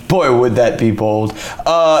team. Boy, would that be bold.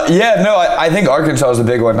 I think Arkansas is a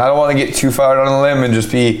big one. I don't want to get too far on a limb and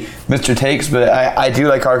just be Mr. Takes, but I do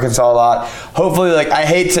like Arkansas a lot. Hopefully, I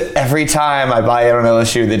hate to, every time I buy in on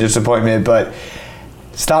LSU, they disappoint me, but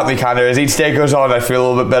stop me, Connor. As each day goes on, I feel a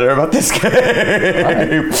little bit better about this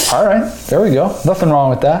game. All right. There we go. Nothing wrong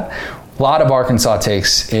with that. A lot of Arkansas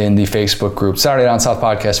takes in the Facebook group, Saturday Down South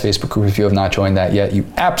Podcast Facebook group. If you have not joined that yet,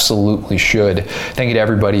 you absolutely should. Thank you to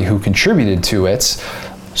everybody who contributed to it.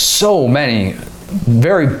 So many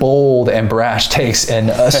very bold and brash takes, and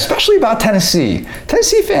especially about Tennessee.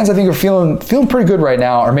 Tennessee fans, I think, are feeling pretty good right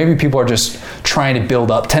now, or maybe people are just trying to build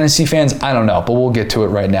up. Tennessee fans, I don't know, but we'll get to it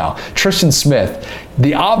right now. Tristan Smith,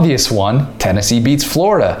 the obvious one, Tennessee beats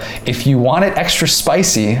Florida. If you want it extra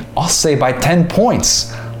spicy, I'll say by 10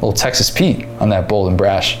 points. Little Texas Pete on that bold and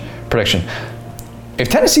brash prediction. If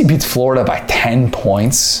Tennessee beats Florida by 10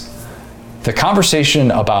 points, the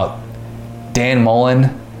conversation about Dan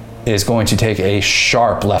Mullen is going to take a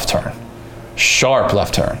sharp left turn. Sharp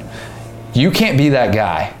left turn. You can't be that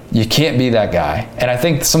guy. You can't be that guy. And I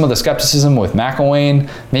think some of the skepticism with McElwain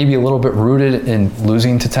may be a little bit rooted in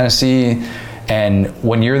losing to Tennessee. And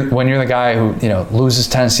when you're the guy who loses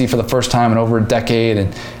Tennessee for the first time in over a decade,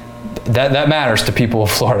 and that matters to people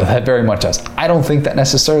of Florida. That very much does. I don't think that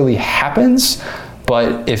necessarily happens,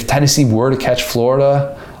 but if Tennessee were to catch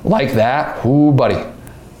Florida like that, ooh, buddy,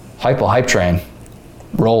 hype train.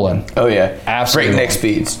 Rolling. Oh, yeah. Absolutely. Breakneck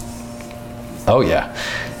speeds. Oh, yeah.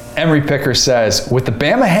 Emery Picker says, with the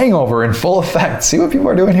Bama hangover in full effect, see what people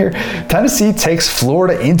are doing here? Tennessee takes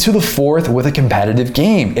Florida into the 4th with a competitive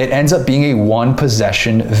game. It ends up being a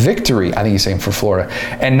 1-possession victory. I think he's saying for Florida.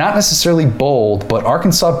 And not necessarily bold, but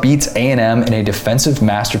Arkansas beats A&M in a defensive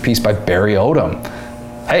masterpiece by Barry Odom.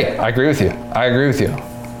 Hey, I agree with you.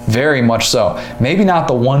 Very much so. Maybe not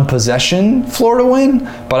the 1-possession Florida win,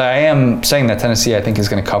 but I am saying that Tennessee, I think, is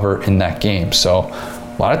going to cover in that game. So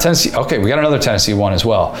a lot of Tennessee. Okay, we got another Tennessee one as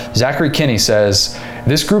well. Zachary Kinney says,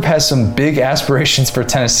 this group has some big aspirations for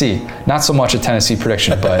Tennessee. Not so much a Tennessee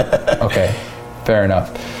prediction, but okay, fair enough.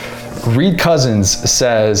 Reed Cousins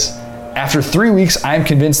says, after 3 weeks, I'm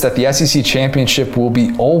convinced that the SEC championship will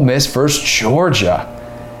be Ole Miss versus Georgia.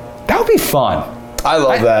 That would be fun. I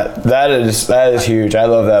love that. That is huge. I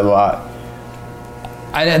love that a lot.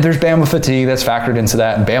 And there's Bama fatigue that's factored into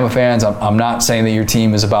that. And Bama fans, I'm not saying that your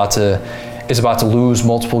team is about to lose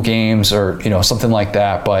multiple games or something like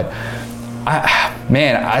that. But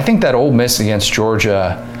I think that Ole Miss against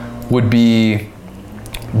Georgia would be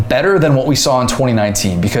better than what we saw in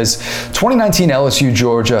 2019, because 2019 LSU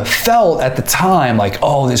Georgia felt at the time like,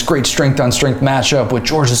 oh, this great strength on strength matchup with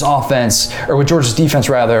Georgia's offense, or with Georgia's defense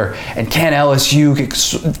rather, and can LSU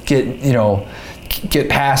get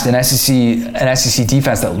past an SEC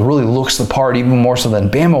defense that really looks the part even more so than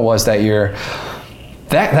Bama was that year.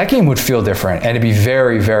 That game would feel different, and it'd be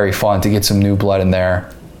very, very fun to get some new blood in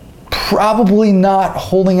there. Probably not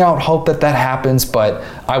holding out hope that happens, but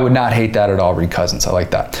I would not hate that at all. Reed Cousins, I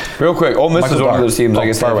like that. Real quick, Ole Miss Michael is one Dark. of those teams. Like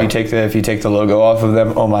I said, if you take the logo off of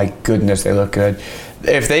them, oh my goodness, they look good.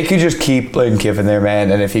 If they could just keep Lane Kiffin there,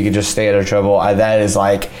 man, and if he could just stay out of trouble, that is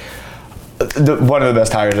like one of the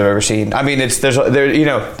best Tigers I've ever seen. I mean, there's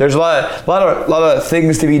a lot of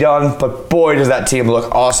things to be done, but boy, does that team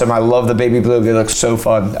look awesome. I love the baby blue. They look so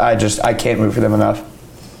fun. I can't root for them enough.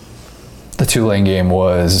 The Tulane game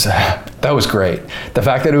was great. The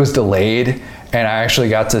fact that it was delayed, and I actually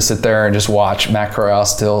got to sit there and just watch Matt Corral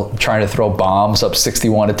still trying to throw bombs up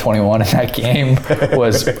 61-21 in that game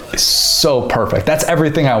was so perfect. That's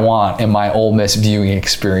everything I want in my Ole Miss viewing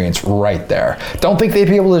experience right there. Don't think they'd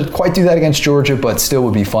be able to quite do that against Georgia, but still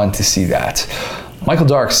would be fun to see that. Michael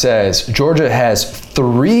Dark says, Georgia has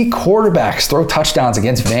 3 quarterbacks throw touchdowns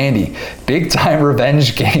against Vandy. Big time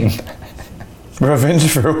revenge game. Revenge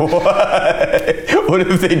for what? What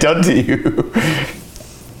have they done to you?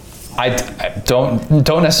 I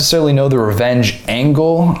don't necessarily know the revenge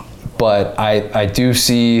angle, but I do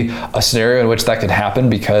see a scenario in which that could happen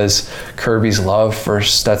because Kirby's love for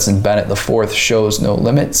Stetson Bennett IV shows no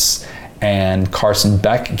limits, and Carson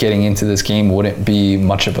Beck getting into this game wouldn't be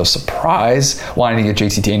much of a surprise. Wanting to get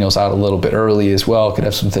JT Daniels out a little bit early as well could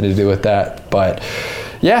have something to do with that. But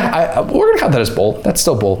yeah, we're going to count that as bold. That's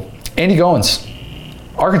still bold. Andy Goins,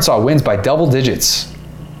 Arkansas wins by double digits.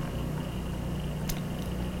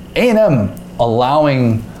 A&M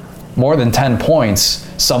allowing more than 10 points,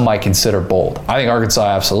 some might consider bold. I think Arkansas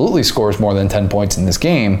absolutely scores more than 10 points in this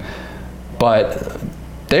game, but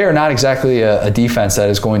they are not exactly a defense that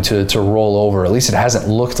is going to roll over. At least it hasn't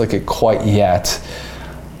looked like it quite yet.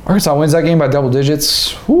 Arkansas wins that game by double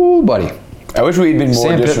digits. Woo, buddy. I wish we'd been more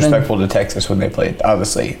Sam disrespectful to Texas when they played,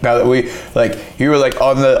 honestly. Now that you were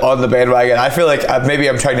on the bandwagon, I feel like maybe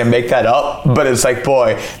I'm trying to make that up, but it's like,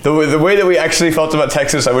 boy, the way that we actually felt about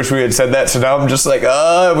Texas, I wish we had said that. So now I'm just like,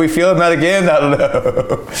 are we feeling that again? I don't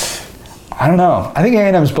know. I don't know. I think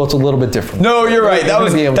A&M's built a little bit different. No, you're right.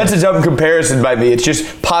 That's a dumb comparison by me. It's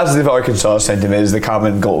just positive Arkansas sentiment is the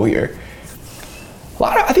common goal here.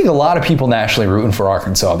 I think a lot of people nationally rooting for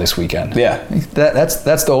Arkansas this weekend. Yeah.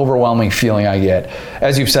 That's the overwhelming feeling I get.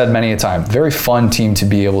 As you've said many a time, very fun team to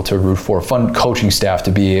be able to root for, fun coaching staff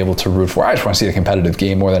to be able to root for. I just want to see a competitive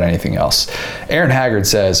game more than anything else. Aaron Haggard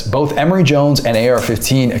says, both Emory Jones and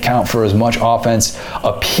AR-15 account for as much offense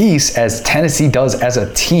apiece as Tennessee does as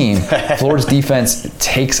a team. Florida's defense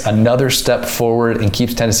takes another step forward and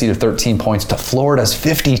keeps Tennessee to 13 points to Florida's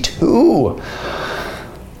 52.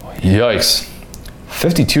 Yikes.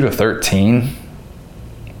 52 to 13.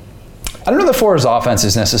 I don't know that Florida's offense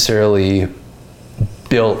is necessarily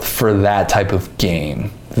built for that type of game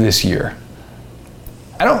this year.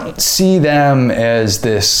 I don't see them as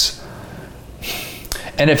this.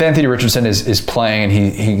 And if Anthony Richardson is playing and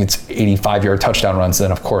he gets 85-yard touchdown runs,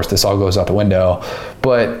 then of course this all goes out the window.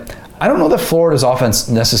 But I don't know that Florida's offense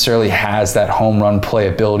necessarily has that home run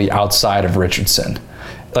playability outside of Richardson.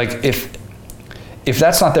 Like if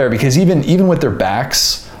that's not there, because even with their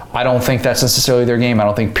backs, I don't think that's necessarily their game. I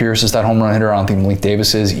don't think Pierce is that home run hitter. I don't think Malik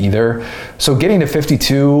Davis is either. So getting to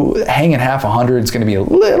 52, hanging half 100 is going to be a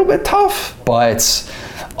little bit tough, but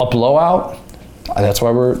a blowout, that's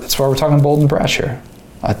why we're talking bold and brash here.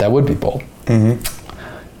 That would be bold.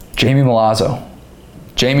 Mm-hmm. Jamie Milazzo.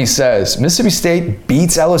 Jamie says, Mississippi State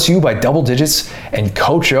beats LSU by double digits and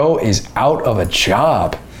Coach O is out of a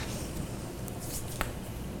job.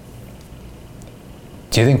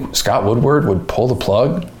 Do you think Scott Woodward would pull the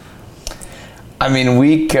plug? I mean,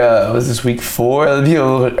 was this week 4? It'd be a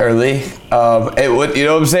little bit early. It would, you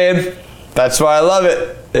know what I'm saying? That's why I love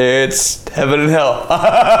it. It's heaven and hell.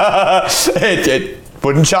 It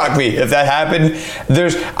wouldn't shock me if that happened.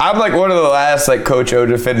 I'm like one of the last like Coach O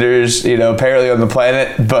defenders, apparently on the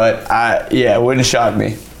planet, but it wouldn't shock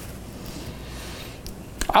me.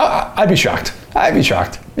 I'd be shocked.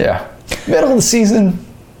 Yeah. Middle of the season.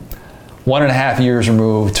 1.5 years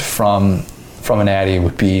removed from an Natty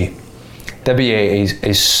that'd be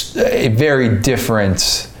a very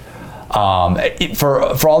different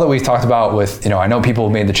for all that we've talked about with I know people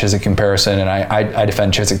have made the Chizik comparison and I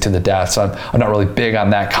defend Chizik to the death, so I'm not really big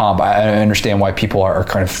on that comp. I understand why people are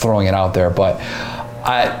kind of throwing it out there, but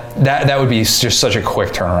that would be just such a quick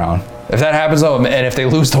turnaround. If that happens, though, and if they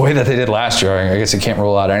lose the way that they did last year, I guess you can't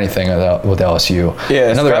rule out anything with LSU.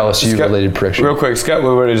 Yeah, another LSU-related prediction. Real quick, Scott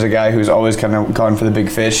Woodward is a guy who's always kind of gone for the big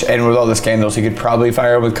fish, and with all the scandals, he could probably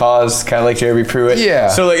fire with cause, kind of like Jeremy Pruitt. Yeah.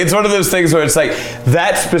 So it's one of those things where it's like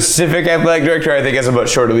that specific athletic director, I think, has a much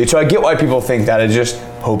shorter lead. So I get why people think that. I just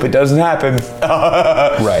hope it doesn't happen.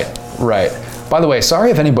 Right. By the way,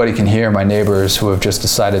 sorry if anybody can hear my neighbors who have just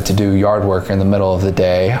decided to do yard work in the middle of the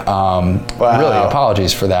day. Wow. Really,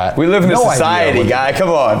 apologies for that. We live in a society, guy.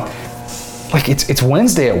 Come on. Like, it's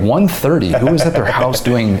Wednesday at 1:30. Who is at their house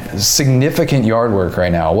doing significant yard work right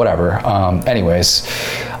now? Whatever. Anyways,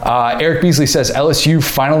 Eric Beasley says LSU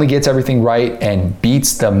finally gets everything right and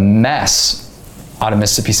beats the mess out of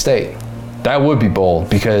Mississippi State. That would be bold,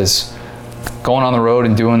 because going on the road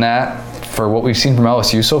and doing that for what we've seen from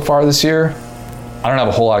LSU so far this year, I don't have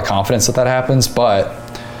a whole lot of confidence that happens, but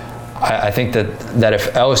I think that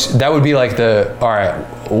if LSU, that would be like all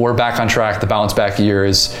right, we're back on track, the bounce back year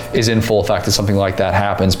is in full effect if something like that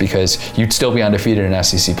happens, because you'd still be undefeated in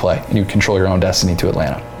SEC play and you control your own destiny to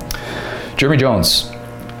Atlanta. Jeremy Jones,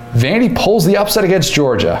 Vandy pulls the upset against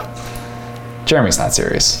Georgia. Jeremy's not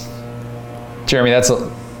serious. Jeremy,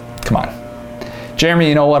 come on. Jeremy,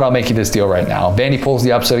 you know what? I'll make you this deal right now. Vandy pulls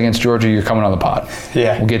the upset against Georgia. You're coming on the pod.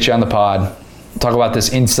 Yeah. We'll get you on the pod. Talk about this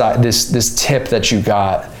tip that you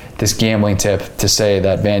got this gambling tip to say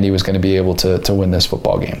that Vandy was going to be able to win this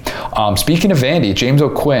football game. Speaking of Vandy, James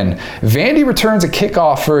O'Quinn. Vandy returns a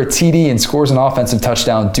kickoff for a TD and scores an offensive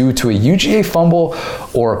touchdown due to a UGA fumble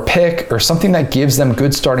or a pick or something that gives them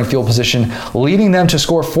good starting field position, leading them to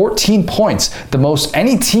score 14 points, the most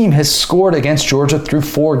any team has scored against Georgia through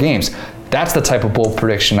 4 games. That's the type of bold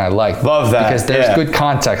prediction I like. Love that. Because there's good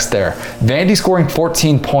context there. Vandy scoring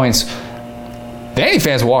 14 points. Vandy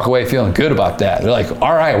fans walk away feeling good about that. They're like,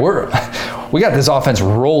 all right, we got this offense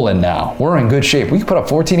rolling now. We're in good shape. We can put up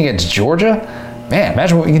 14 against Georgia. Man,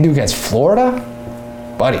 imagine what we can do against Florida.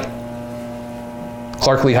 Buddy.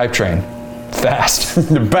 Clark Lee hype train. Fast.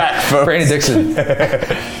 The back, folks. Brandon Dixon.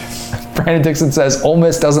 Brandon Dixon says, Ole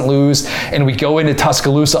Miss doesn't lose, and we go into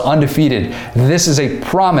Tuscaloosa undefeated. This is a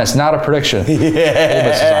promise, not a prediction. Yeah. Ole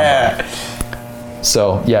Miss is on bye.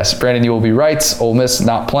 So, yes, Brandon, you will be right. Ole Miss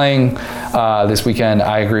not playing this weekend.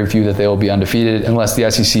 I agree with you that they will be undefeated unless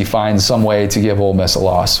the SEC finds some way to give Ole Miss a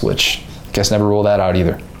loss, which I guess never rule that out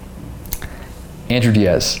either. Andrew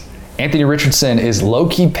Diaz. Anthony Richardson is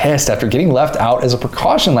low-key pissed after getting left out as a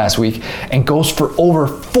precaution last week and goes for over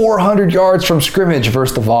 400 yards from scrimmage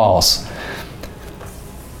versus the Vols.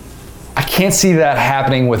 I can't see that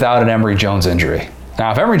happening without an Emory Jones injury.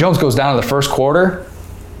 Now, if Emory Jones goes down in the first quarter,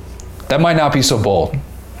 that might not be so bold.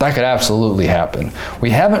 That could absolutely happen. We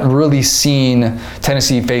haven't really seen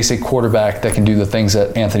Tennessee face a quarterback that can do the things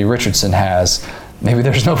that Anthony Richardson has. Maybe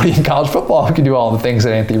there's nobody in college football who can do all the things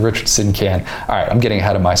that Anthony Richardson can. All right, I'm getting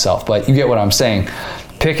ahead of myself, but you get what I'm saying.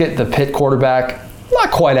 Pickett, the Pitt quarterback,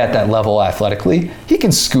 not quite at that level athletically. He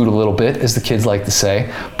can scoot a little bit, as the kids like to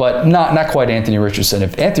say, but not quite Anthony Richardson.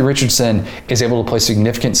 If Anthony Richardson is able to play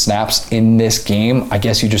significant snaps in this game, I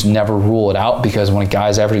guess you just never rule it out, because when a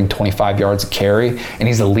guy's averaging 25 yards a carry and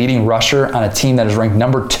he's the leading rusher on a team that is ranked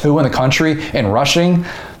number 2 in the country in rushing,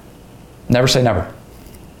 never say never.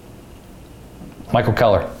 Michael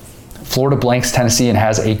Keller. Florida blanks Tennessee and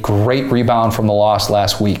has a great rebound from the loss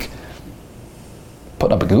last week.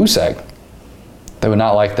 Putting up a goose egg. They would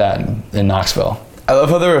not like that in Knoxville. I love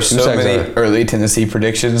how there are so many are early Tennessee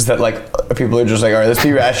predictions that people are just like, all right, let's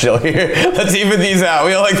be rational here. Let's even these out.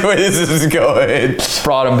 We don't like the way this is going.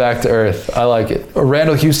 Brought him back to earth. I like it.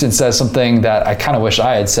 Randall Houston says something that I kind of wish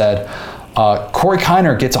I had said. Corey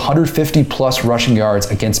Kiner gets 150 plus rushing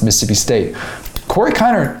yards against Mississippi State. Corey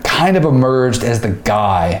Kiner kind of emerged as the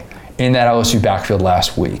guy in that LSU backfield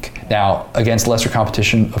last week. Now, against lesser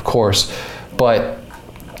competition, of course, but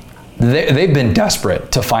they've been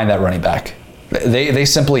desperate to find that running back. They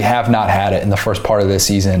simply have not had it in the first part of this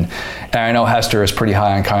season. And I know Hester is pretty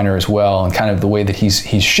high on Kiner as well, and kind of the way that he's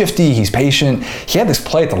shifty, he's patient. He had this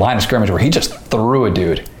play at the line of scrimmage where he just threw a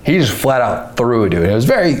dude. He just flat out threw a dude. It was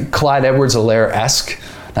very Clyde Edwards-Helaire-esque.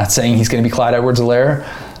 Not saying he's going to be Clyde Edwards-Helaire,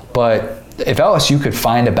 but if LSU could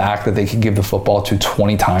find a back that they could give the football to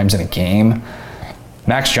 20 times in a game,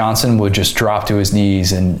 Max Johnson would just drop to his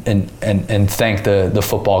knees and thank the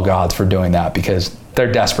football gods for doing that, because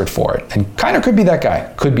they're desperate for it. And Kiner could be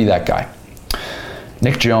that guy.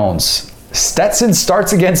 Nick Jones. Stetson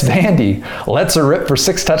starts against Vandy, lets a rip for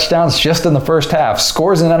 6 touchdowns just in the first half,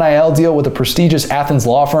 scores an NIL deal with a prestigious Athens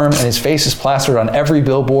law firm, and his face is plastered on every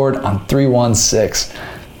billboard on 316.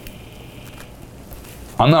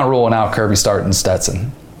 I'm not ruling out Kirby starting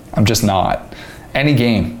Stetson. I'm just not. Any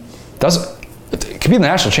game. It could be the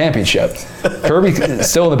national championship. Kirby,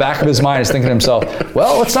 still in the back of his mind, is thinking to himself,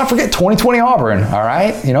 well, let's not forget 2020 Auburn, all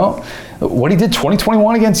right? You know, what he did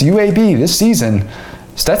 2021 against UAB this season,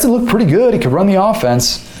 Stetson looked pretty good. He could run the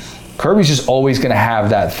offense. Kirby's just always going to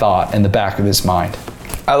have that thought in the back of his mind.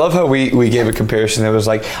 I love how we gave a comparison. It was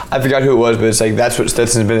like, I forgot who it was, but it's like, that's what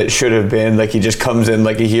Stetson Bennett should have been. Like, he just comes in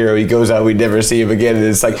like a hero. He goes out, we never see him again. And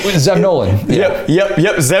it's like Zeb Nolan.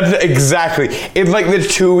 Yep. Zeb, exactly. In like the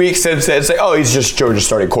 2 weeks since then, it's like, oh, he's just Georgia's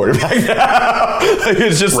starting quarterback now. Like,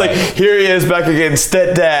 it's just right. Like, here he is back again,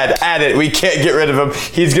 Stet Dad at it. We can't get rid of him.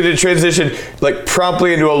 He's going to transition like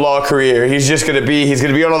promptly into a law career. He's going to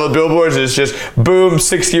be on all the billboards. It's just boom,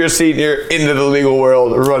 6-year senior into the legal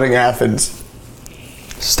world, running Athens.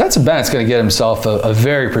 Stetson Bennett's going to get himself a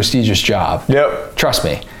very prestigious job. Yep. Trust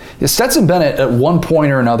me. Stetson Bennett, at one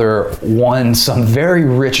point or another, won some very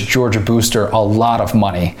rich Georgia booster a lot of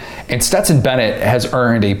money. And Stetson Bennett has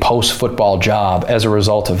earned a post-football job as a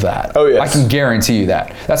result of that. Oh, yes. I can guarantee you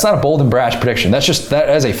that. That's not a bold and brash prediction. That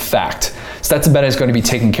is a fact. Stetson Bennett is going to be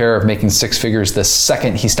taking care of making 6 figures the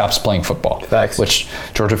second he stops playing football. Facts. Which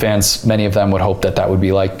Georgia fans, many of them would hope that would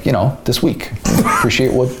be like, this week.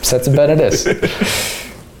 Appreciate what Stetson Bennett is.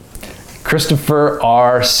 Christopher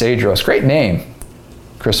R. Cedros. Great name,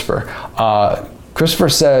 Christopher. Christopher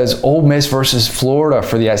says, Ole Miss versus Florida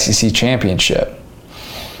for the SEC championship.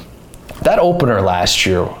 That opener last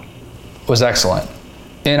year was excellent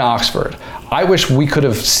in Oxford. I wish we could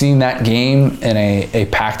have seen that game in a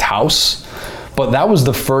packed house, but that was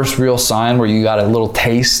the first real sign where you got a little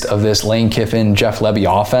taste of this Lane Kiffin, Jeff Lebby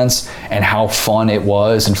offense and how fun it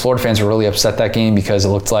was. And Florida fans were really upset that game because it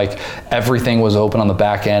looked like everything was open on the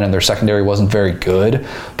back end and their secondary wasn't very good.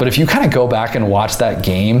 But if you kind of go back and watch that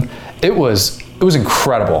game, it was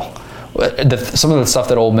incredible. Some of the stuff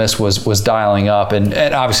that Ole Miss was dialing up, and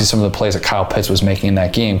obviously some of the plays that Kyle Pitts was making in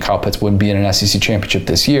that game. Kyle Pitts wouldn't be in an SEC championship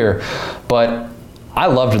this year, but I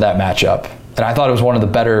loved that matchup, and I thought it was one of the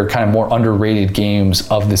better, kind of more underrated games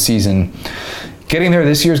of the season. Getting there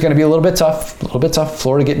this year is going to be a little bit tough.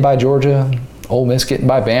 Florida getting by Georgia, Ole Miss getting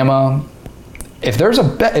by Bama. If there's a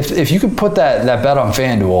bet, if you could put that bet on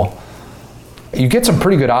FanDuel, you get some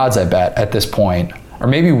pretty good odds, I bet, at this point. Or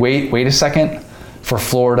maybe wait a second for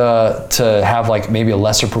Florida to have like maybe a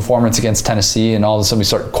lesser performance against Tennessee, and all of a sudden we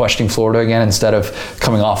start questioning Florida again instead of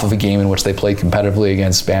coming off of a game in which they played competitively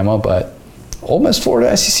against Bama. But Ole Miss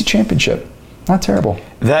Florida SEC championship, not terrible.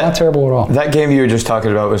 Not terrible at all. That game you were just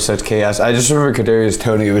talking about was such chaos. I just remember Kadarius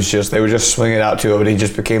Toney they were just swinging out to him, and he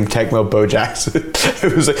just became Tecmo Bo Jackson.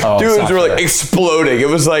 It was like dudes were like exploding. It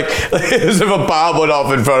was like as if a bomb went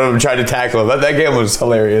off in front of him trying to tackle him. That game was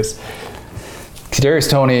hilarious. Kadarius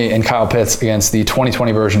Toney and Kyle Pitts against the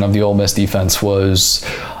 2020 version of the Ole Miss defense was,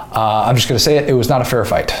 I'm just going to say it was not a fair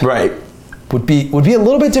fight. Right. Would be a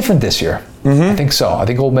little bit different this year. Mm-hmm. I think so. I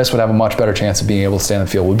think Ole Miss would have a much better chance of being able to stay on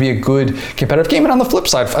the field. Would be a good competitive game. And on the flip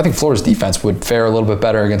side, I think Florida's defense would fare a little bit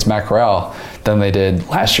better against Matt Corral than they did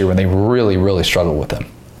last year when they really, really struggled with him.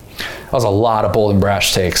 That was a lot of bold and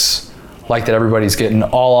brash takes. Like that everybody's getting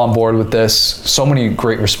all on board with this. So many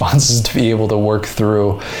great responses to be able to work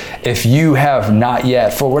through. If you have not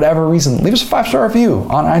yet, for whatever reason, leave us a 5-star review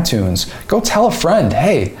on iTunes. Go tell a friend,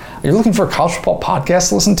 hey, you're looking for a college football podcast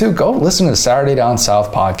to listen to? Go listen to the Saturday Down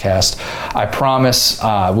South podcast. I promise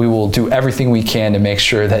we will do everything we can to make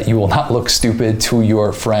sure that you will not look stupid to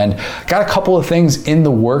your friend. Got a couple of things in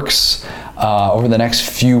the works. Over the next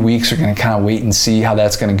few weeks, we're going to kind of wait and see how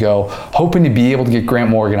that's going to go. Hoping to be able to get Grant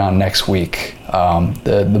Morgan on next week.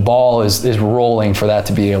 The ball is rolling for that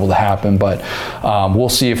to be able to happen, but we'll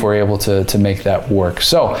see if we're able to make that work.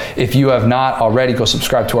 So if you have not already, go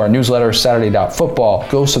subscribe to our newsletter, Saturday.Football.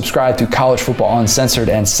 Go subscribe to College Football Uncensored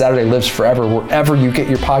and Saturday Lives Forever, wherever you get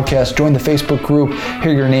your podcast. Join the Facebook group.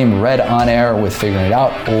 Hear your name read on air with Figuring It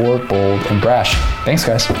Out or Bold and Brash. Thanks,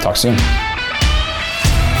 guys. Talk soon.